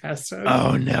remember their passcode.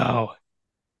 Oh no.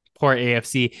 Poor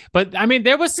AFC. But I mean,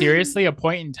 there was seriously a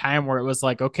point in time where it was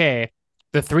like, okay,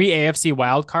 the 3 AFC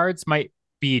wildcards might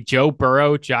be Joe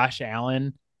Burrow, Josh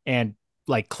Allen, and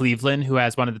like Cleveland, who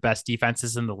has one of the best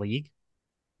defenses in the league.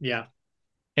 Yeah.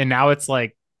 And now it's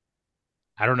like,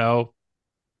 I don't know,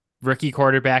 rookie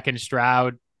quarterback and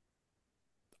Stroud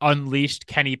unleashed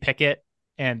Kenny Pickett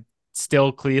and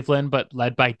still Cleveland, but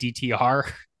led by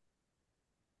DTR.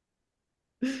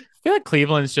 I feel like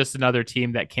Cleveland's just another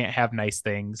team that can't have nice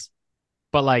things.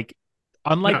 But like,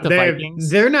 unlike No, the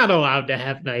Vikings, they're not allowed to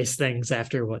have nice things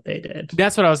after what they did.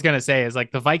 that's what I was gonna say. Is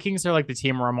like the Vikings are like the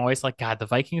team where I'm always like, God, the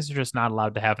Vikings are just not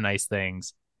allowed to have nice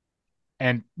things,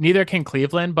 and neither can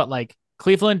Cleveland. But like,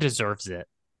 Cleveland deserves it.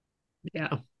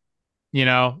 Yeah. You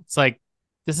know, it's like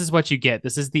this is what you get.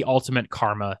 This is the ultimate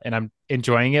karma, and I'm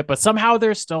enjoying it. But somehow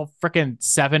they're still freaking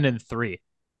 7-3.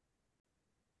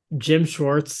 Jim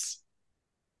Schwartz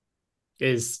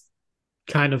is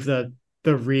kind of the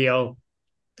real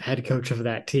head coach of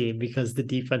that team because the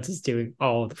defense is doing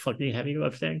all of the fucking heavy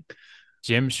lifting.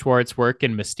 Jim Schwartz work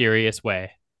in mysterious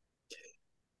way.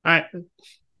 I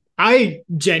I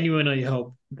genuinely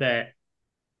hope that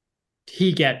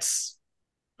he gets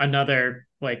another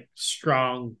like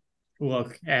strong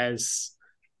look as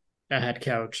a head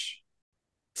coach.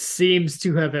 Seems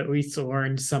to have at least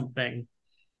learned something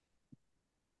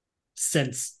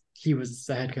since he was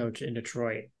the head coach in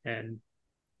Detroit, and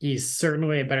he's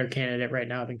certainly a better candidate right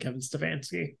now than Kevin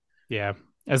Stefanski. Yeah.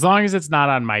 As long as it's not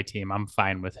on my team, I'm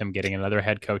fine with him getting another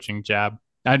head coaching job.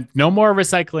 And no more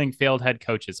recycling failed head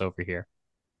coaches over here.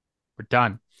 We're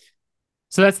done.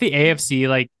 So that's the AFC.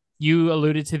 Like you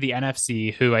alluded to the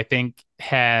NFC, who I think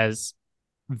has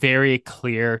very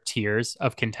clear tiers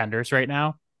of contenders right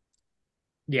now.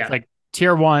 Yeah. Like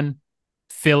tier one,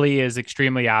 Philly is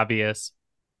extremely obvious.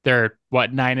 They're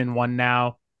what, 9-1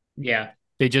 now. Yeah.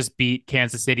 They just beat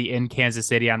Kansas City in Kansas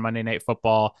City on Monday Night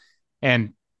Football.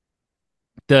 And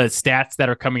The stats that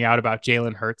are coming out about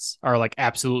Jalen Hurts are like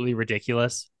absolutely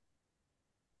ridiculous.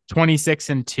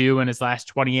 26-2 in his last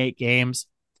 28 games.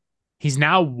 He's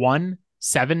now won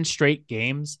 7 straight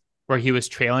games where he was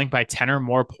trailing by 10 or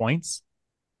more points.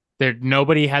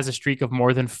 Nobody has a streak of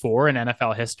more than 4 in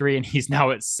NFL history, and he's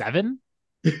now at 7.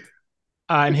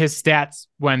 And his stats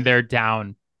when they're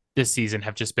down this season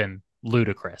have just been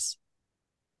ludicrous.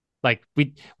 Like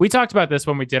we talked about this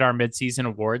when we did our midseason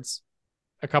awards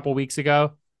a couple weeks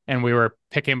ago, and we were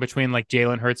picking between like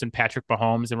Jalen Hurts and Patrick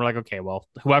Mahomes, and we're like, okay, well,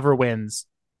 whoever wins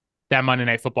that Monday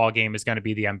Night Football game is going to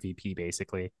be the MVP,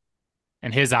 basically.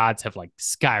 And his odds have like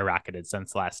skyrocketed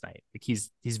since last night. Like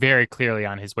he's very clearly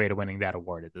on his way to winning that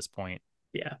award at this point.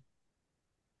 Yeah.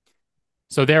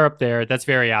 So they're up there. That's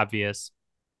very obvious.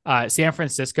 San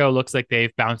Francisco looks like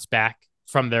they've bounced back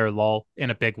from their lull in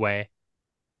a big way.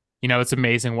 You know, it's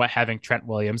amazing what having Trent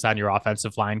Williams on your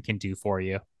offensive line can do for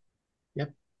you.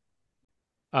 Yep.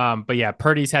 But yeah,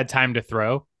 Purdy's had time to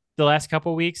throw the last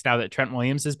couple of weeks now that Trent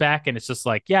Williams is back. And it's just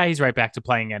like, yeah, he's right back to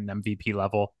playing at an MVP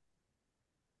level.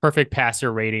 Perfect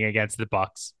passer rating against the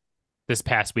Bucs this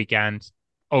past weekend.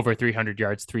 Over 300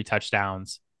 yards, 3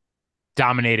 touchdowns.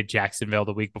 Dominated Jacksonville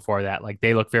the week before that. Like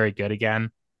they look very good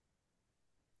again.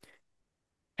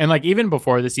 And like even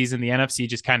before the season, the NFC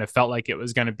just kind of felt like it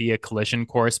was going to be a collision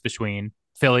course between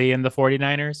Philly and the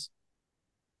 49ers.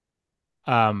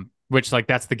 Which like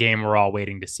that's the game we're all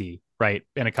waiting to see, right?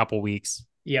 In a couple weeks.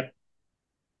 Yep.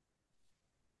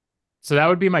 So that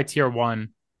would be my tier 1.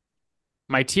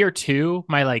 My tier 2,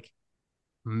 my like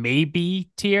maybe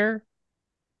tier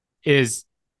is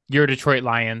your Detroit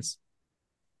Lions.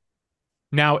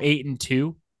 Now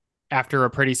 8-2 after a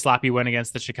pretty sloppy win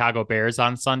against the Chicago Bears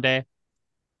on Sunday.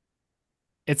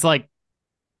 It's like,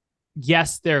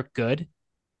 yes, they're good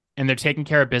and they're taking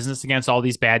care of business against all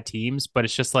these bad teams, but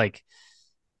it's just like,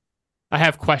 I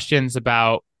have questions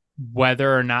about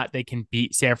whether or not they can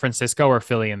beat San Francisco or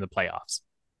Philly in the playoffs.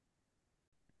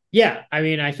 Yeah. I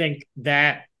mean, I think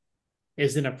that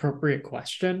is an appropriate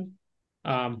question.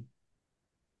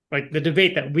 Like the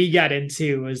debate that we got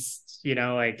into was,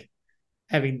 like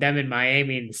having them in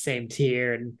Miami in the same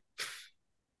tier. And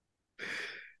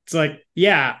it's like,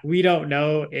 yeah, we don't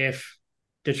know if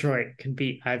Detroit can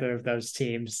beat either of those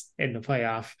teams in the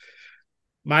playoff.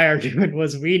 My argument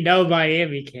was we know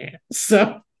Miami can't.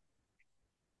 So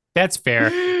that's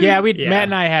fair. Yeah, Matt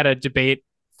and yeah. I had a debate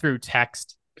through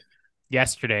text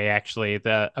yesterday, actually,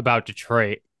 about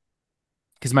Detroit.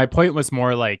 Because my point was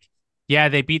more like, yeah,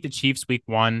 they beat the Chiefs week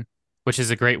 1, which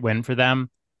is a great win for them.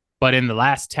 But in the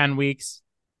last 10 weeks,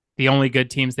 the only good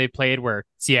teams they played were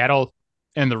Seattle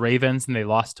and the Ravens, and they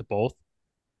lost to both.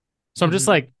 So I'm just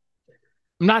like,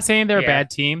 I'm not saying they're a Yeah. bad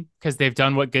team because they've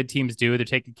done what good teams do. They're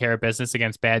taking care of business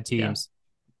against bad Yeah. teams.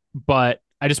 But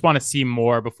I just want to see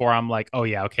more before I'm like, oh,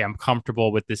 yeah, okay, I'm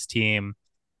comfortable with this team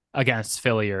against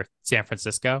Philly or San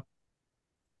Francisco.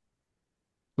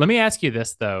 Let me ask you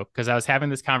this, though, because I was having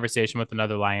this conversation with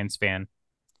another Lions fan.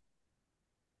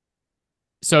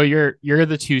 So you're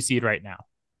the 2 seed right now.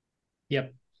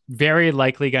 Yep. Very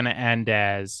likely going to end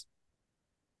as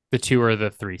the 2 or the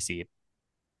 3 seed.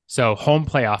 So home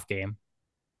playoff game.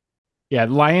 Yeah,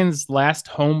 Lions' last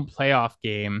home playoff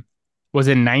game was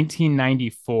in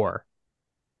 1994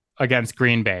 against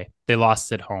Green Bay. They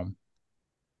lost at home.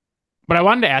 But I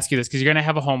wanted to ask you this because you're going to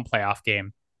have a home playoff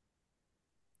game.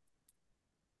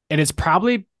 And it's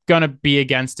probably going to be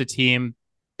against a team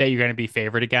that you're going to be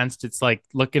favored against. It's like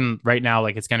looking right now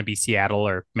like it's going to be Seattle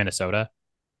or Minnesota.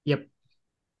 Yep.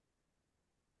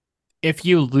 If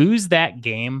you lose that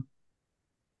game,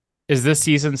 is this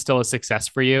season still a success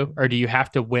for you? Or do you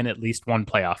have to win at least one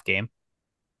playoff game?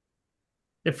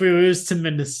 If we lose to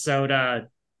Minnesota,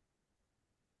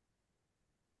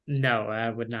 no, I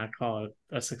would not call it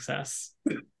a success.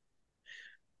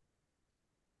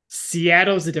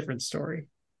 Seattle's a different story.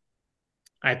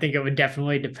 I think it would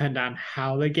definitely depend on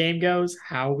how the game goes,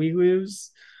 how we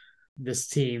lose. This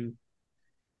team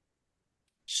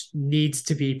needs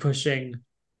to be pushing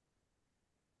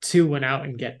to win out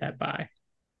and get that bye.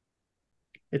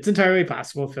 It's entirely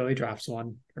possible Philly drops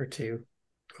 1 or 2,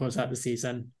 close out the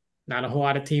season. Not a whole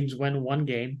lot of teams win 1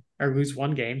 game or lose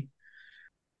 1 game.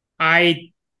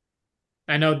 I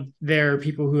know there are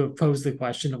people who have posed the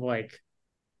question of like,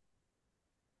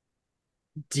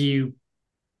 do you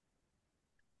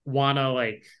want to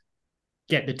like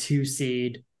get the 2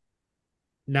 seed,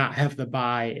 not have the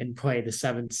bye and play the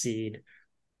 7th seed,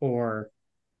 or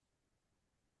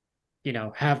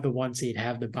have the 1 seed,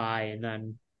 have the bye, and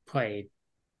then play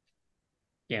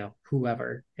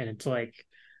whoever. And it's like,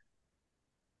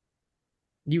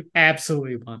 you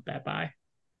absolutely want that bye.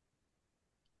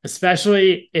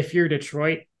 especially if you're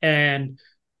Detroit and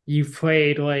you've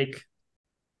played like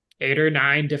 8 or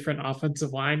 9 different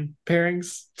offensive line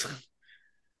pairings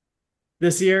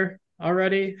this year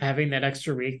already, having that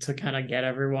extra week to kind of get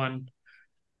everyone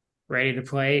ready to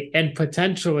play and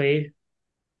potentially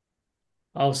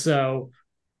also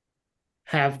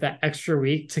have that extra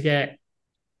week to get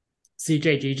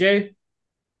CJGJ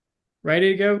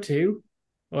ready to go too.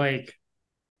 Like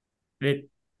they've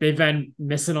been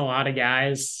missing a lot of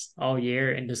guys all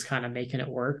year and just kind of making it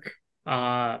work.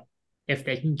 If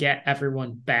they can get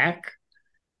everyone back,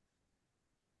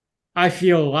 I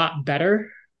feel a lot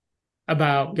better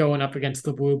about going up against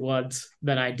the Blue Bloods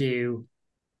than I do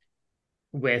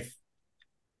with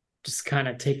just kind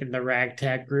of taking the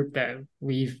ragtag group that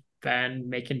we've been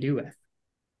making do with.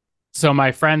 So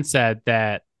my friend said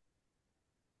that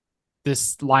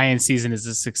this Lions season is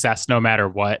a success no matter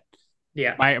what.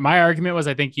 Yeah. My argument was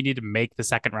I think you need to make the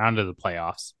second round of the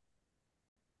playoffs.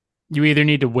 You either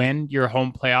need to win your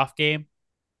home playoff game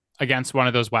against one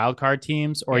of those wild card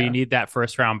teams, or you need that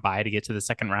first round bye to get to the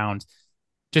second round.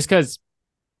 Just because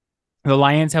the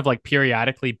Lions have like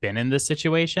periodically been in this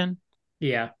situation.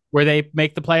 Yeah. Where they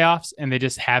make the playoffs and they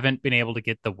just haven't been able to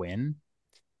get the win.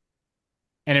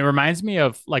 And it reminds me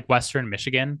of like Western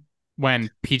Michigan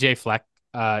when PJ Fleck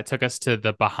took us to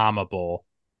the Bahama Bowl.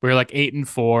 We were like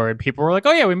 8-4, and people were like,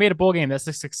 "Oh yeah, we made a bowl game. That's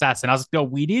a success." And I was like, "No,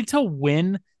 we need to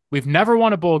win. We've never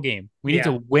won a bowl game. We need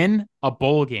to win a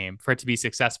bowl game for it to be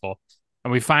successful."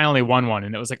 And we finally won one,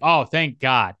 and it was like, "Oh, thank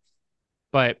God."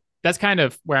 But that's kind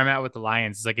of where I'm at with the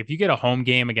Lions. It's like if you get a home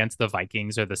game against the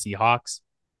Vikings or the Seahawks,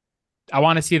 I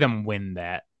want to see them win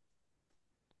that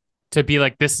to be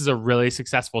like, this is a really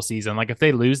successful season. Like if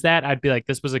they lose that, I'd be like,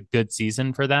 this was a good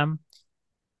season for them,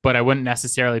 but I wouldn't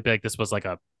necessarily be like, this was like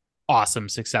a awesome,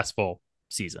 successful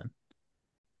season.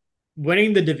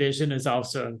 Winning the division is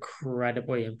also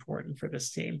incredibly important for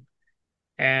this team.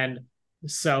 And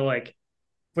so like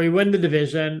if we win the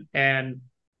division and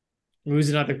lose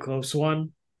another close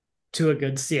one to a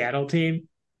good Seattle team,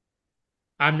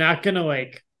 I'm not going to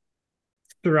like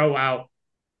throw out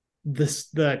the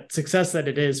success that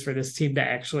it is for this team to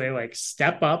actually like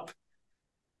step up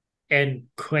and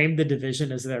claim the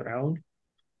division as their own,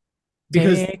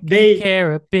 because they take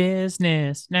care of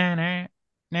business.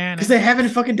 Because they haven't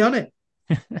fucking done it.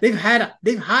 they've had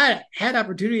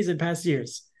opportunities in past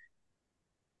years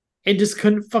and just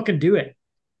couldn't fucking do it.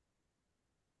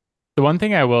 The one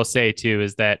thing I will say too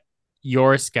is that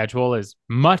your schedule is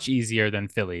much easier than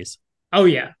Philly's. Oh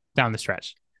yeah, down the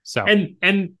stretch. So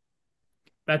and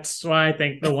that's why I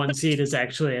think the 1 seed is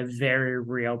actually a very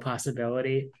real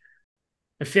possibility.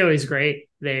 The Philly's great.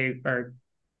 They're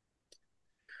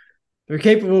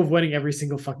capable of winning every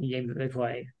single fucking game that they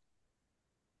play.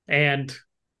 And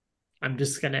I'm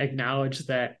just going to acknowledge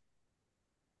that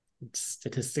it's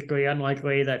statistically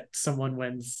unlikely that someone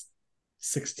wins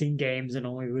 16 games and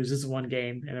only loses 1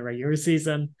 game in a regular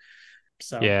season.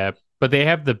 So yeah, but they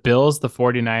have the Bills, the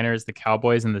 49ers, the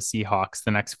Cowboys, and the Seahawks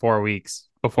the next 4 weeks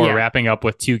before wrapping up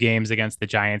with 2 games against the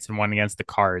Giants and 1 against the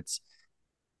Cards.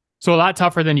 So a lot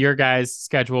tougher than your guys'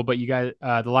 schedule, but you guys,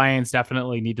 the Lions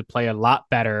definitely need to play a lot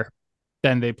better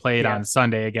than they played on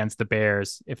Sunday against the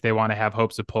Bears if they want to have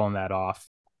hopes of pulling that off.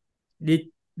 They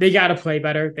got to play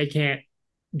better. They can't.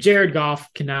 Jared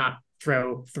Goff cannot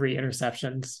throw 3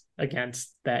 interceptions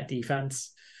against that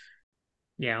defense.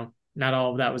 Not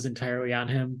all of that was entirely on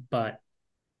him, but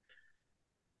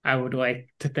I would like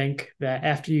to think that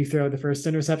after you throw the first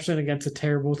interception against a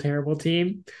terrible, terrible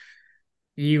team,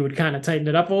 you would kind of tighten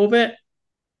it up a little bit.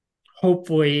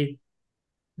 Hopefully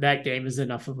that game is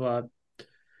enough of a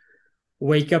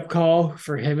wake-up call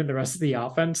for him and the rest of the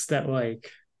offense that like,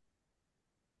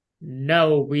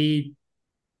 no, we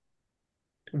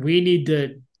need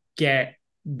to get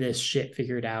this shit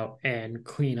figured out and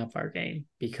clean up our game,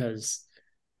 because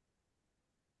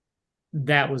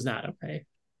that was not okay.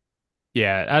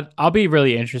 Yeah, I'll be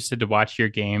really interested to watch your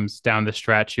games down the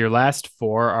stretch. Your last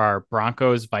 4 are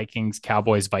Broncos, Vikings,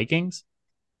 Cowboys, Vikings,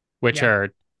 which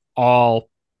are all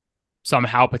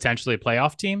somehow potentially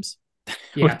playoff teams,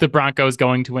 with the Broncos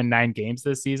going to win 9 games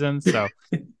this season. So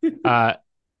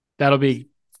that'll be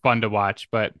fun to watch.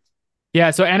 But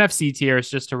yeah, so NFC tiers,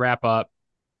 just to wrap up,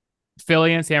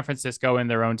 Philly and San Francisco in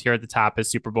their own tier at the top as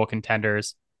Super Bowl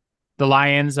contenders. The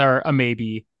Lions are a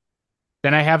maybe.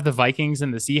 Then I have the Vikings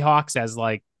and the Seahawks as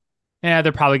like,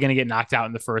 they're probably going to get knocked out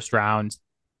in the first round.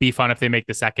 Be fun if they make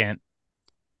the second.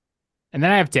 And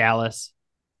then I have Dallas.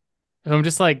 So I'm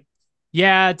just like,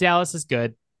 yeah, Dallas is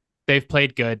good. They've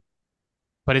played good,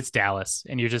 but it's Dallas.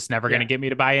 And you're just never going to get me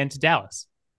to buy into Dallas.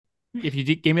 if you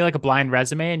gave me like a blind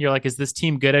resume and you're like, is this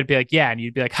team good? I'd be like, yeah. And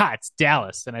you'd be like, ha, it's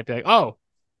Dallas. And I'd be like, oh,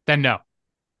 then no.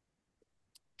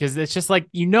 Because it's just like,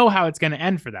 you know how it's going to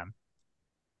end for them.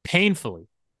 Painfully,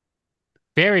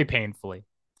 very painfully.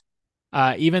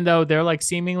 Even though they're like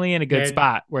seemingly in a good And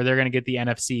spot where they're going to get the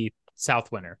NFC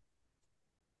South winner.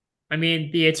 I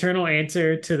mean, the eternal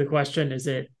answer to the question, is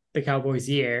it the Cowboys'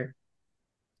 year,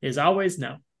 is always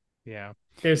no. Yeah.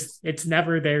 It's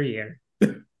never their year.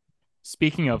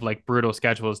 Speaking of like brutal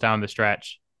schedules down the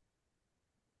stretch,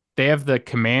 they have the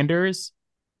Commanders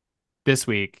this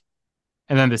week,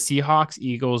 and then the Seahawks,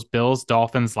 Eagles, Bills,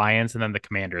 Dolphins, Lions, and then the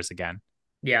Commanders again.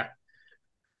 Yeah.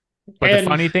 But the And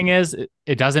funny thing is,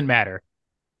 it doesn't matter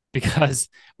because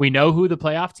we know who the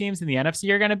playoff teams in the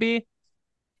NFC are going to be,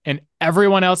 and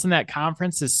everyone else in that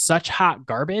conference is such hot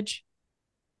garbage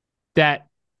that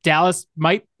Dallas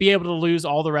might be able to lose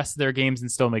all the rest of their games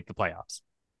and still make the playoffs.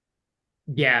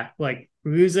 yeah, like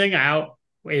losing out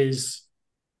is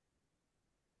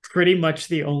pretty much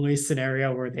the only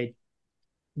scenario where they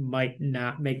might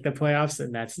not make the playoffs,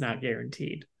 and that's not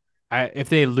guaranteed. If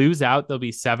they lose out, they'll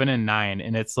be 7-9,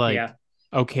 and it's like, Yeah.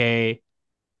 okay,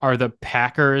 are the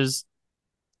Packers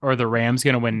or the Rams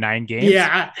going to win 9 games?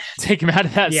 Yeah. Take them out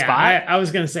of that Yeah. spot. I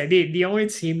was going to say the only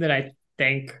team that I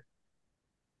think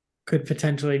could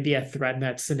potentially be a threat in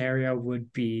that scenario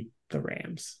would be the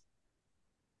Rams.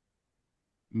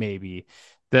 Maybe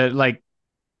the like,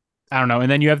 I don't know.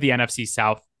 And then you have the NFC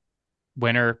South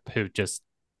winner who just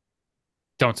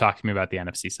don't talk to me about the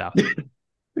NFC South.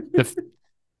 The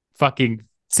fucking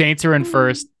Saints are in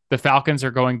first. The Falcons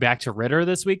are going back to Ritter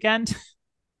this weekend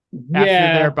after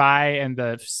their Yeah. bye, and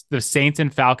the Saints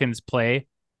and Falcons play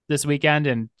this weekend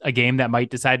in a game that might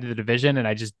decide the division. And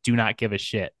I just do not give a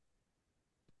shit.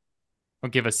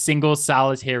 Don't give a single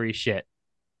solitary shit.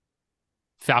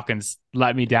 Falcons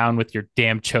let me down with your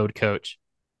damn chode coach.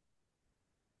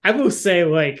 I will say,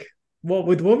 like, well,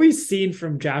 with what we've seen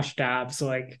from Josh Dobbs,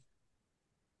 like,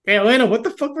 hey, Atlanta, what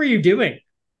the fuck were you doing?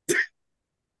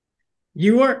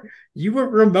 You were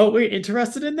remotely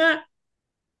interested in that?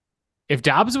 If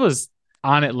Dobbs was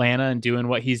on Atlanta and doing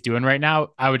what he's doing right now,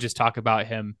 I would just talk about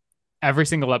him every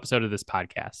single episode of this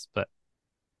podcast. But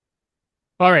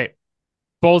all right,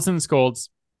 Bolds and Scolds,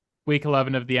 week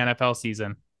 11 of the NFL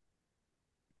season.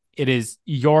 It is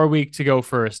your week to go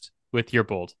first with your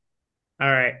bold.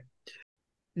 All right.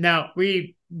 Now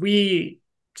we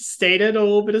stated a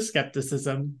little bit of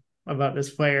skepticism about this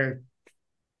player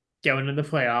going in the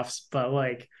playoffs, but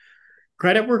like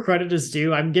credit where credit is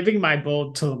due. I'm giving my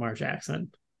bold to Lamar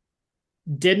Jackson.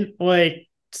 Didn't like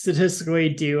statistically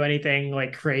do anything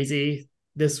like crazy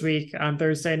this week on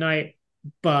Thursday night,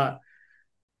 but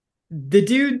the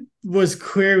dude was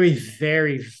clearly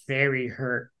very, very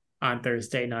hurt on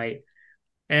Thursday night.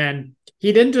 And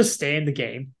he didn't just stay in the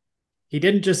game. He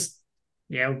didn't just,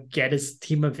 get his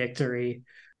team a victory.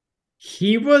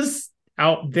 He was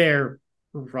out there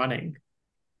running.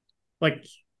 Like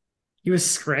he was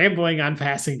scrambling on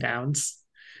passing downs.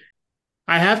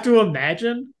 I have to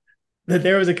imagine that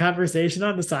there was a conversation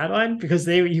on the sideline because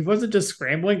he wasn't just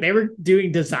scrambling, they were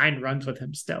doing design runs with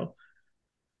him still.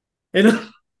 And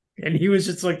he was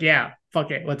just like, yeah,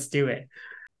 fuck it, let's do it.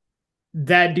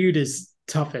 That dude is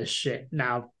tough as shit.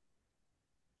 Now,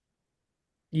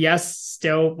 yes,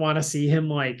 still want to see him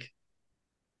like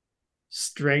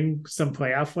string some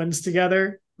playoff wins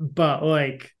together, but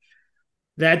like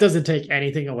that doesn't take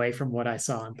anything away from what I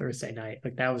saw on Thursday night.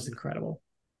 Like that was incredible.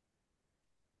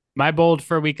 My bold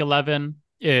for week 11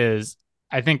 is,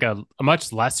 I think, a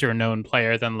much lesser known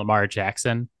player than Lamar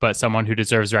Jackson, but someone who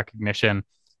deserves recognition.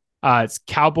 It's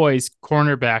Cowboys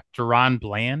cornerback Daron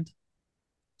Bland,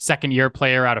 second-year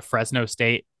player out of Fresno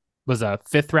State, was a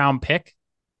fifth-round pick.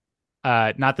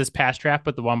 Not this past draft,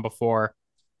 but the one before.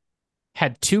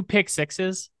 Had 2 pick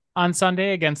sixes on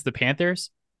Sunday against the Panthers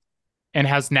and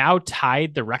has now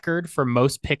tied the record for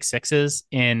most pick sixes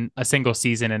in a single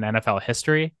season in NFL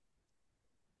history,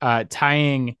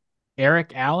 tying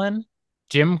Eric Allen,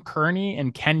 Jim Kearney,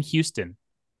 and Ken Houston.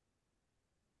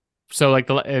 So like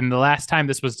the last time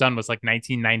this was done was like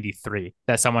 1993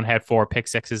 that someone had 4 pick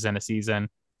sixes in a season.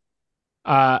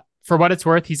 For what it's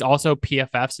worth, he's also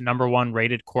PFF's number 1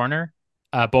 rated corner,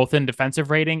 both in defensive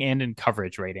rating and in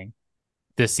coverage rating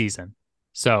this season.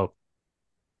 So,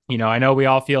 I know we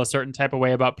all feel a certain type of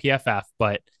way about PFF,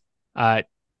 but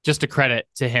just a credit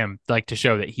to him, like to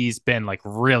show that he's been like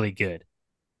really good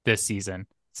this season.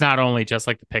 It's not only just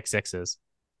like the pick sixes.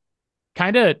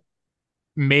 Kind of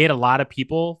made a lot of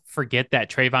people forget that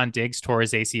Trayvon Diggs tore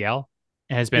his ACL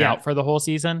and has been out for the whole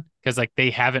season because like they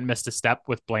haven't missed a step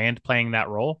with Bland playing that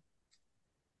role.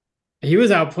 He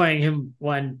was outplaying him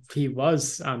when he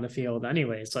was on the field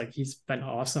anyways. Like he's been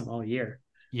awesome all year.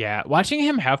 Yeah. Watching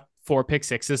him have 4 pick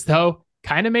sixes, though,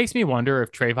 kind of makes me wonder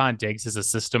if Trayvon Diggs is a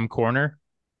system corner,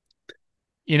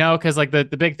 because like the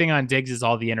big thing on Diggs is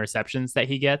all the interceptions that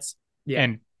he gets. Yeah.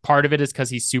 And part of it is because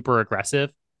he's super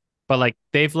aggressive, but like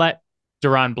they've let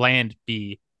Daron Bland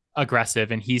be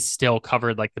aggressive and he's still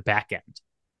covered like the back end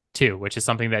too, which is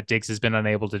something that Diggs has been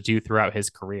unable to do throughout his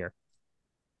career.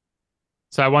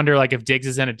 So I wonder like if Diggs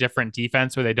is in a different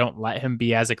defense where they don't let him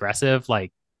be as aggressive,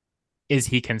 like is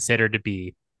he considered to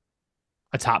be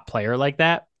a top player like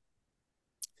that?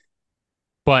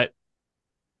 But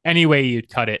any way you'd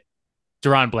cut it,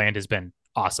 Daron Bland has been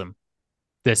awesome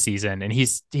this season. And he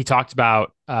talked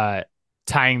about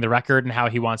tying the record and how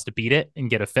he wants to beat it and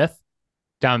get a fifth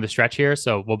down the stretch here.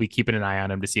 So we'll be keeping an eye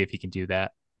on him to see if he can do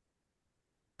that.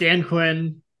 Dan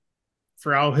Quinn,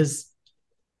 for all his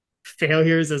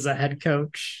failures as a head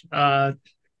coach,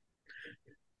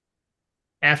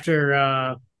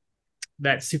 after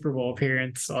that Super Bowl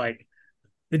appearance, like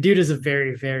the dude is a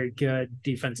very, very good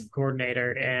defensive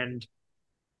coordinator, and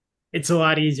it's a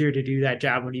lot easier to do that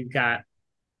job when you've got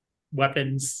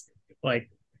weapons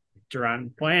like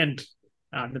Daron Bland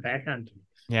on the back end.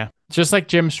 Yeah. Just like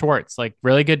Jim Schwartz, like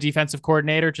really good defensive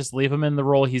coordinator, just leave him in the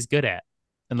role he's good at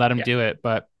and let him do it.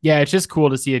 But yeah, it's just cool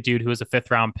to see a dude who was a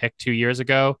 5th-round pick 2 years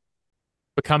ago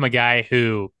become a guy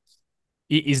who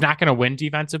he's not going to win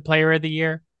defensive player of the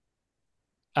year.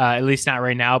 At least not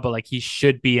right now, but like he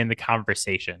should be in the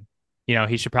conversation.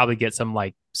 He should probably get some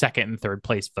like second and third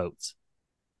place votes.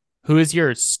 Who is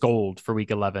your scold for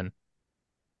week 11?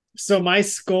 So my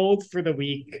scold for the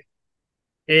week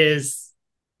is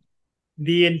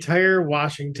the entire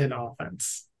Washington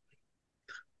offense.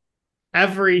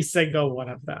 Every single one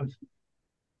of them.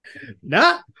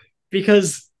 Not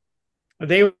because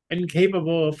they were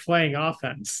incapable of playing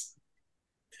offense.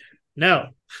 No.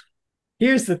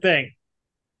 Here's the thing.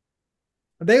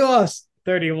 They lost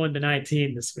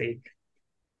 31-19 this week.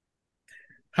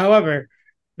 However,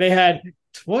 they had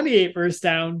 28 first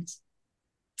downs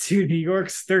to New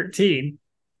York's 13.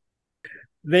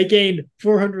 They gained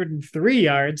 403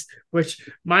 yards, which,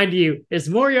 mind you, is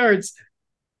more yards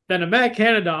than a Matt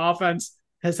Canada offense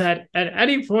has had at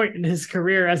any point in his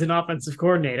career as an offensive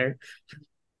coordinator,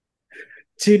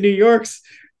 to New York's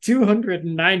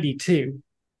 292.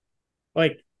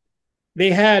 Like,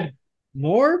 they had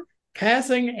more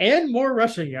passing and more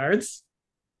rushing yards.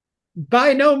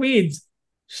 By no means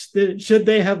should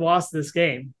they have lost this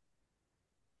game.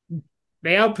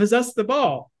 They outpossessed the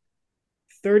ball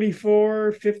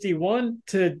 34-51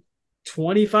 to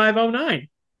 25-09.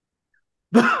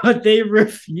 But they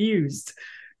refused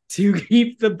to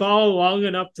keep the ball long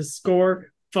enough to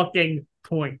score fucking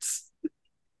points.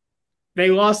 They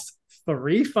lost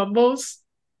 3 fumbles.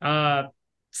 Sam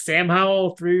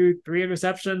Howell threw 3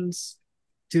 interceptions.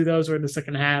 2 of those were in the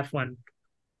second half when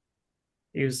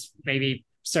he was maybe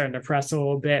starting to press a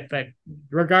little bit. But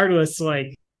regardless,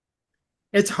 like,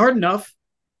 it's hard enough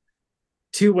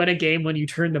to win a game when you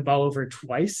turn the ball over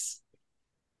twice.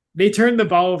 They turned the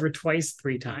ball over twice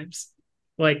 3 times.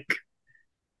 Like,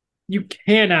 you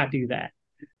cannot do that.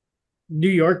 New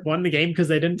York won the game because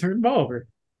they didn't turn the ball over.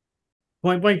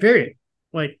 Point blank, period.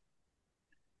 Like,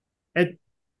 I'm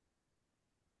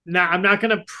not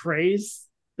going to praise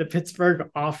the Pittsburgh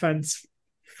offense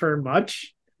for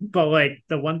much, but like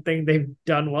the one thing they've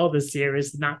done well this year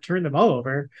is not turn the ball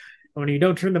over. And when you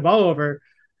don't turn the ball over,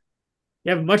 you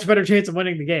have a much better chance of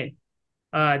winning the game.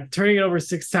 Turning it over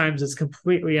 6 times is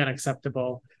completely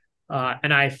unacceptable.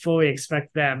 And I fully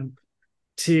expect them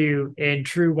to, in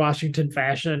true Washington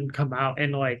fashion, come out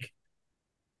and like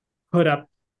put up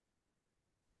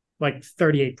like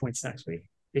 38 points next week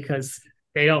because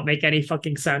they don't make any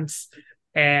fucking sense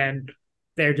and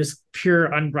they're just pure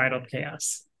unbridled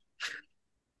chaos.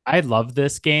 I love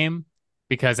this game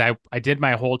because I did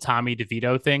my whole Tommy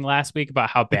DeVito thing last week about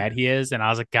how bad he is. And I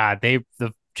was like, God,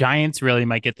 the Giants really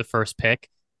might get the first pick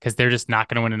because they're just not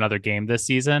going to win another game this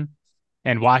season.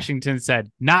 And Washington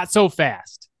said, not so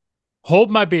fast.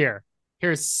 Hold my beer.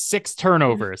 Here's 6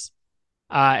 turnovers.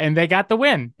 And they got the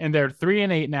win. And they're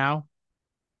 3-8 now.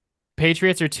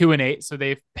 Patriots are 2-8, so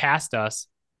they've passed us.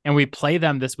 And we play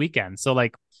them this weekend. So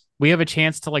like we have a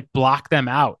chance to like block them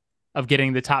out of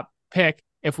getting the top pick.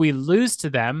 If we lose to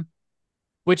them,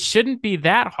 which shouldn't be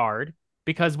that hard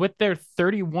because with their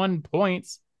 31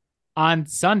 points on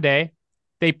Sunday,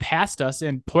 they passed us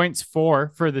in points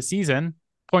for the season,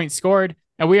 points scored,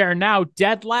 and we are now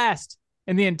dead last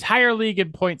in the entire league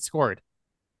in points scored.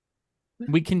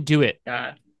 We can do it.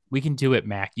 God. We can do it,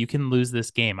 Mac. You can lose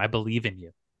this game. I believe in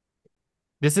you.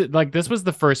 This was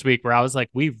the first week where I was like,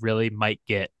 we really might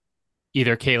get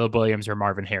either Caleb Williams or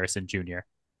Marvin Harrison Jr.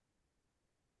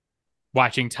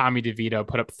 Watching Tommy DeVito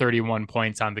put up 31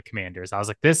 points on the Commanders, I was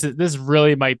like, this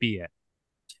really might be it.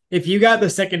 If you got the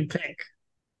second pick,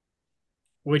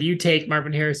 would you take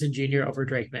Marvin Harrison Jr. over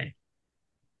Drake May?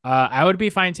 I would be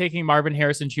fine taking Marvin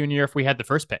Harrison Jr. if we had the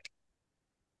first pick.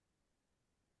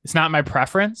 It's not my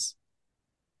preference.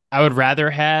 I would rather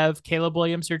have Caleb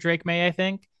Williams or Drake May, I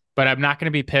think, but I'm not going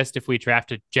to be pissed if we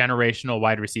draft a generational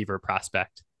wide receiver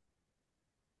prospect.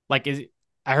 Like,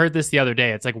 I heard this the other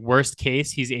day. It's like worst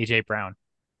case, he's AJ Brown.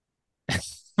 I'm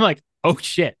like, oh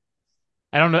shit.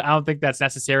 I don't know. I don't think that's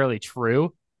necessarily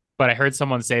true, but I heard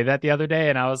someone say that the other day,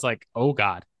 and I was like, oh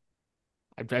God,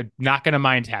 I'm not going to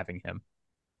mind having him.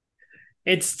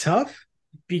 It's tough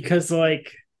because,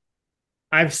 like,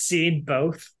 I've seen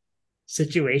both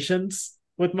situations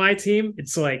with my team.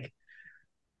 It's like,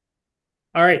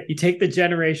 all right, you take the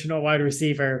generational wide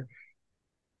receiver.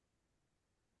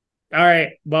 All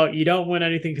right, well, you don't win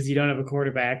anything because you don't have a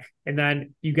quarterback. And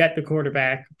then you get the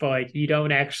quarterback, but like you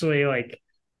don't actually like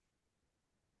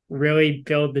really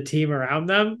build the team around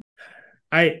them.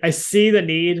 I see the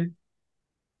need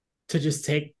to just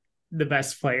take the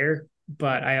best player,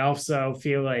 but I also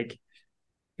feel like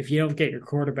if you don't get your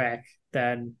quarterback,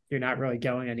 then you're not really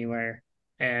going anywhere.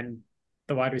 And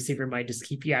the wide receiver might just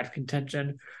keep you out of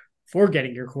contention for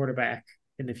getting your quarterback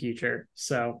in the future.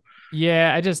 So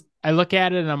yeah, I look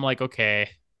at it and I'm like, okay,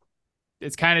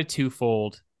 it's kind of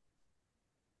twofold.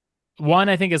 One,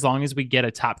 I think as long as we get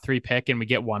a top 3 pick and we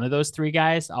get one of those 3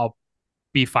 guys, I'll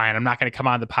be fine. I'm not going to come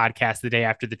on the podcast the day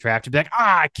after the draft and be like,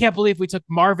 I can't believe we took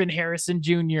Marvin Harrison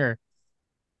Jr.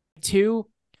 2,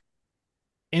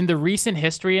 in the recent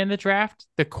history in the draft,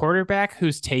 the quarterback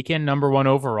who's taken number 1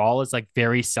 overall is like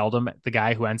very seldom the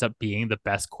guy who ends up being the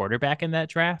best quarterback in that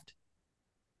draft.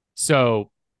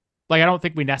 So, like, I don't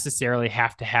think we necessarily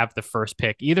have to have the first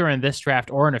pick either in this draft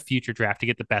or in a future draft to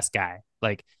get the best guy.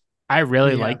 Like, I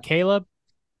really like Caleb,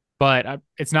 but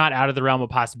it's not out of the realm of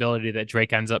possibility that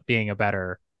Drake ends up being a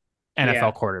better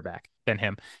NFL quarterback than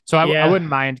him. So I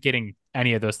wouldn't mind getting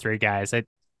any of those 3 guys.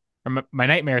 My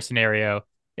nightmare scenario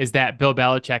is that Bill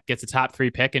Belichick gets a top 3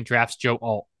 pick and drafts Joe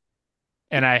Alt.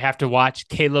 And I have to watch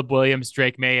Caleb Williams,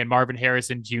 Drake May, and Marvin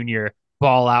Harrison Jr.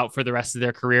 ball out for the rest of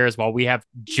their careers while we have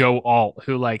Joe Alt,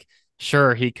 who, like,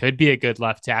 sure, he could be a good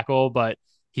left tackle, but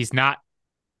he's not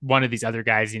one of these other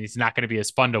guys, and he's not going to be as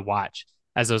fun to watch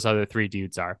as those other 3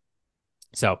 dudes are.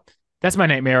 So that's my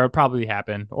nightmare. It'll probably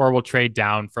happen. Or we'll trade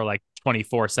down for like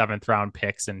 24 7th round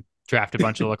picks and draft a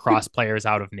bunch of lacrosse players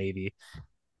out of Navy.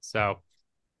 So,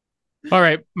 all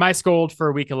right. My scold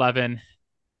for week 11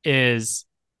 is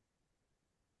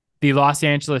the Los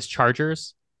Angeles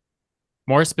Chargers.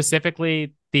 More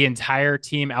specifically, the entire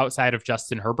team outside of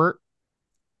Justin Herbert.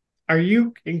 Are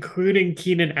you including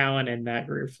Keenan Allen in that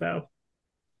group, though?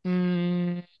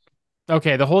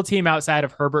 Okay, the whole team outside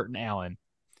of Herbert and Allen.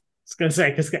 I was gonna say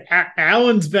because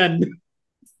Allen's been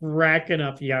racking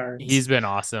up yards. He's been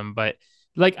awesome, but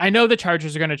like I know the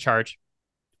Chargers are going to charge.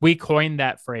 We coined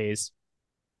that phrase,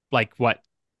 like what,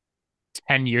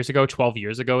 10 years ago, 12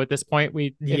 years ago. At this point,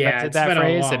 we invented that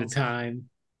phrase, and it's time.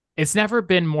 It's never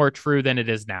been more true than it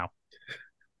is now.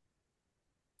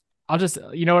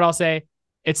 You know what I'll say?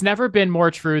 It's never been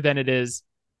more true than it is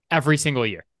every single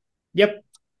year. Yep.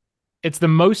 It's the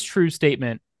most true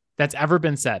statement that's ever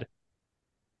been said.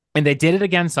 And they did it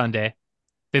again Sunday.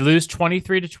 They lose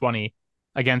 23-20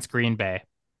 against Green Bay.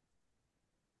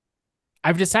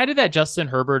 I've decided that Justin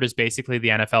Herbert is basically the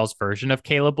NFL's version of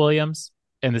Caleb Williams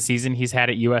in the season he's had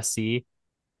at USC,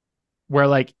 where,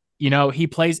 like, you know, he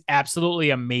plays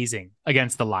absolutely amazing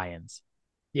against the Lions.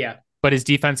 Yeah. But his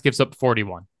defense gives up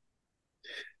 41.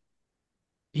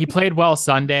 He played well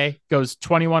Sunday, goes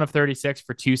 21 of 36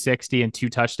 for 260 and 2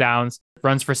 touchdowns,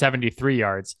 runs for 73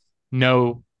 yards,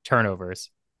 no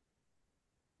turnovers.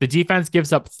 The defense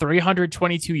gives up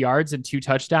 322 yards and 2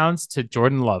 touchdowns to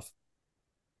Jordan Love.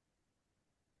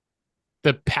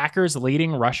 The Packers'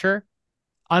 leading rusher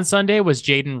on Sunday was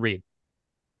Jaden Reed,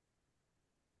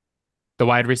 the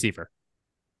wide receiver.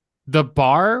 The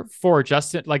bar for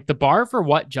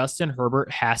what Justin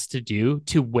Herbert has to do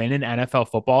to win an NFL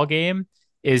football game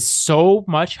is so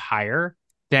much higher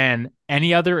than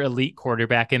any other elite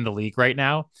quarterback in the league right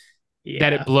now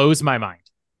that it blows my mind.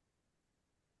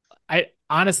 I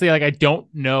honestly, like, I don't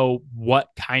know what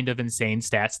kind of insane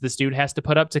stats this dude has to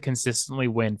put up to consistently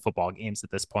win football games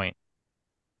at this point.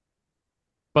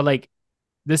 But, like,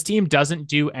 this team doesn't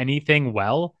do anything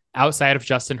well outside of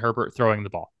Justin Herbert throwing the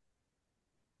ball.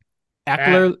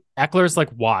 Eckler's like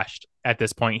washed at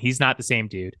this point. He's not the same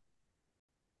dude.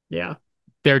 Yeah.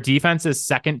 Their defense is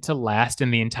second to last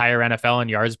in the entire NFL in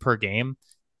yards per game.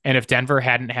 And if Denver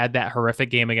hadn't had that horrific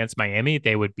game against Miami,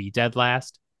 they would be dead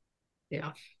last.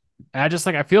 Yeah. And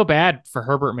I feel bad for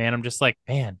Herbert, man. I'm just like,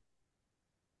 man,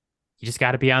 you just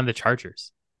got to be on the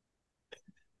Chargers.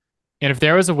 And if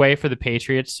there was a way for the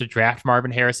Patriots to draft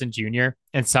Marvin Harrison Jr.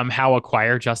 and somehow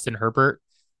acquire Justin Herbert,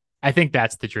 I think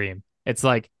that's the dream. It's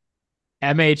like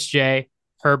MHJ,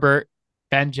 Herbert,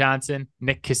 Ben Johnson,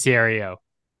 Nick Caserio.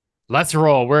 Let's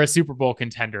roll. We're a Super Bowl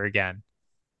contender again.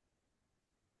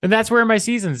 And that's where my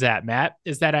season's at, Matt,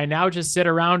 is that I now just sit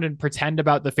around and pretend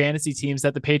about the fantasy teams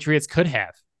that the Patriots could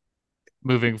have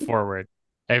moving forward.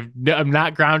 I'm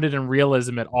not grounded in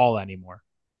realism at all anymore.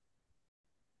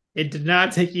 It did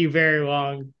not take you very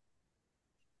long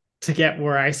to get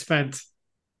where I spent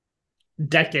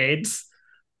decades.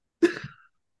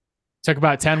 Took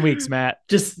about 10 weeks, Matt.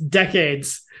 Just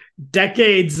decades.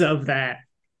 Decades of that.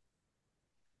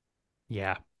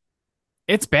 Yeah.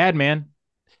 It's bad, man.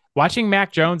 Watching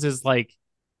Mac Jones is like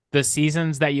the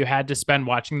seasons that you had to spend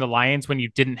watching the Lions when you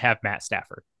didn't have Matt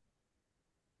Stafford.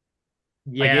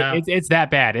 Yeah. Like it's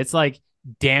that bad. It's like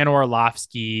Dan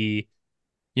Orlovsky.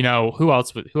 You know, who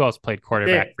else played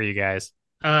quarterback for you guys?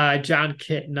 John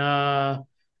Kitna.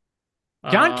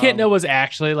 John Kitna was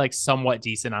actually like somewhat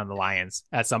decent on the Lions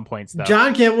at some points, though.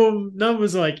 John Kitna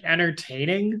was like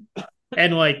entertaining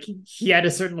and like he had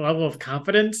a certain level of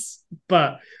confidence,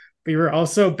 but we were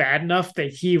also bad enough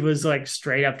that he was like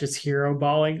straight up just hero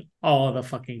balling all of the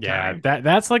fucking time. Yeah,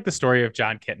 that's like the story of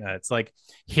John Kitna. It's like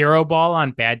hero ball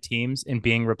on bad teams and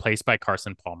being replaced by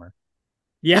Carson Palmer.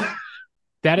 Yeah.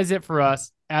 That is it for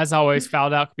us. As always,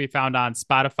 Fouled Out can be found on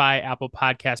Spotify, Apple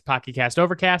Podcasts, Pocket Cast,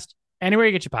 Overcast, anywhere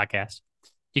you get your podcast.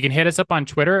 You can hit us up on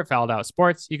Twitter at Fouled Out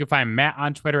Sports. You can find Matt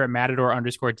on Twitter at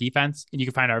Matador_defense. And you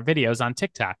can find our videos on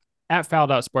TikTok at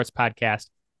Fouled Out Sports Podcast.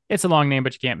 It's a long name,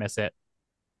 but you can't miss it.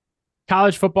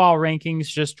 College football rankings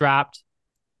just dropped.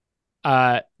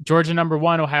 Georgia number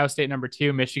 1, Ohio State number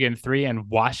 2, Michigan 3, and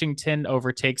Washington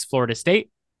overtakes Florida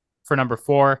State for number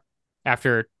 4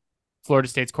 after Florida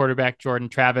State's quarterback Jordan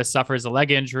Travis suffers a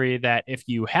leg injury that if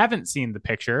you haven't seen the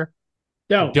picture,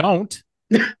 don't.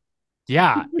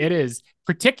 Yeah, it is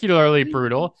particularly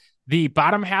brutal. The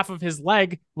bottom half of his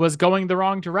leg was going the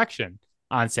wrong direction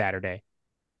on Saturday.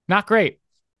 Not great.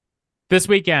 This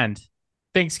weekend,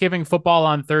 Thanksgiving football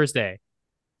on Thursday.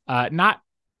 Not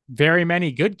very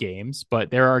many good games,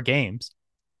 but there are games.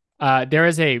 There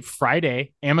is a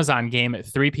Friday Amazon game at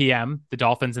 3 p.m., the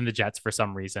Dolphins and the Jets for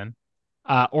some reason.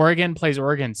 Oregon plays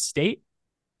Oregon State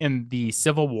in the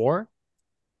Civil War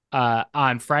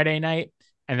on Friday night.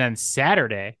 And then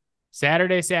Saturday,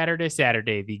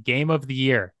 the game of the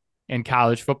year in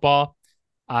college football.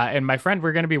 And my friend,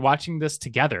 we're going to be watching this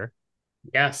together.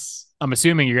 Yes. I'm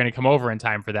assuming you're going to come over in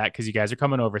time for that because you guys are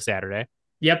coming over Saturday.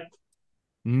 Yep.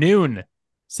 Noon,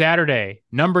 Saturday,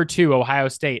 number 2, Ohio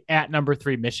State at number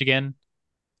 3, Michigan.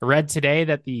 I read today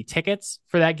that the tickets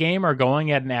for that game are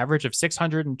going at an average of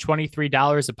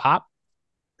 $623 a pop.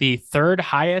 The third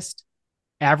highest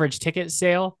average ticket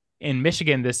sale in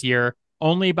Michigan this year,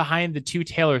 only behind the 2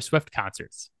 Taylor Swift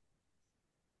concerts.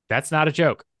 That's not a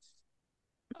joke.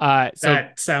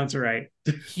 That sounds right.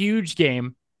 Huge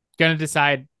game. Going to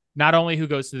decide not only who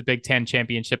goes to the Big Ten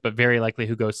championship, but very likely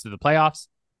who goes to the playoffs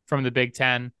from the Big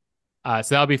Ten. So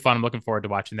that'll be fun. I'm looking forward to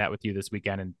watching that with you this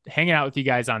weekend and hanging out with you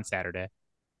guys on Saturday.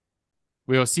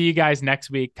 We will see you guys next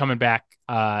week, coming back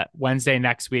Wednesday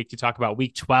next week to talk about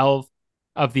week 12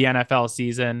 of the NFL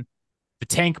season. The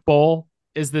Tank Bowl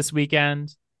is this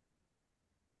weekend.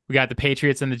 We got the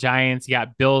Patriots and the Giants. You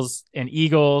got Bills and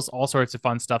Eagles, all sorts of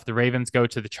fun stuff. The Ravens go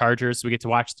to the Chargers. So we get to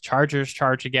watch the Chargers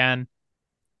charge again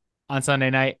on Sunday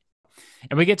night.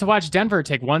 And we get to watch Denver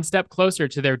take one step closer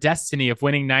to their destiny of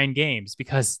winning 9 games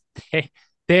because they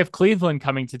have Cleveland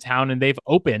coming to town and they've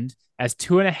opened as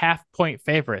 2.5-point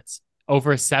favorites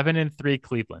over 7-3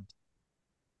 Cleveland.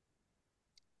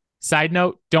 Side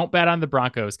note, don't bet on the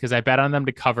Broncos because I bet on them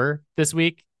to cover this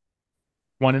week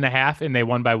 1.5 and they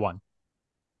won by 1.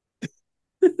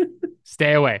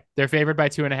 Stay away. They're favored by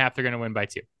 2.5. They're going to win by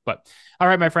 2. But all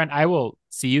right, my friend, I will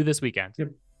see you this weekend.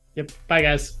 Yep. Bye,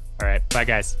 guys. All right. Bye,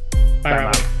 guys. Bye,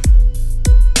 Rob.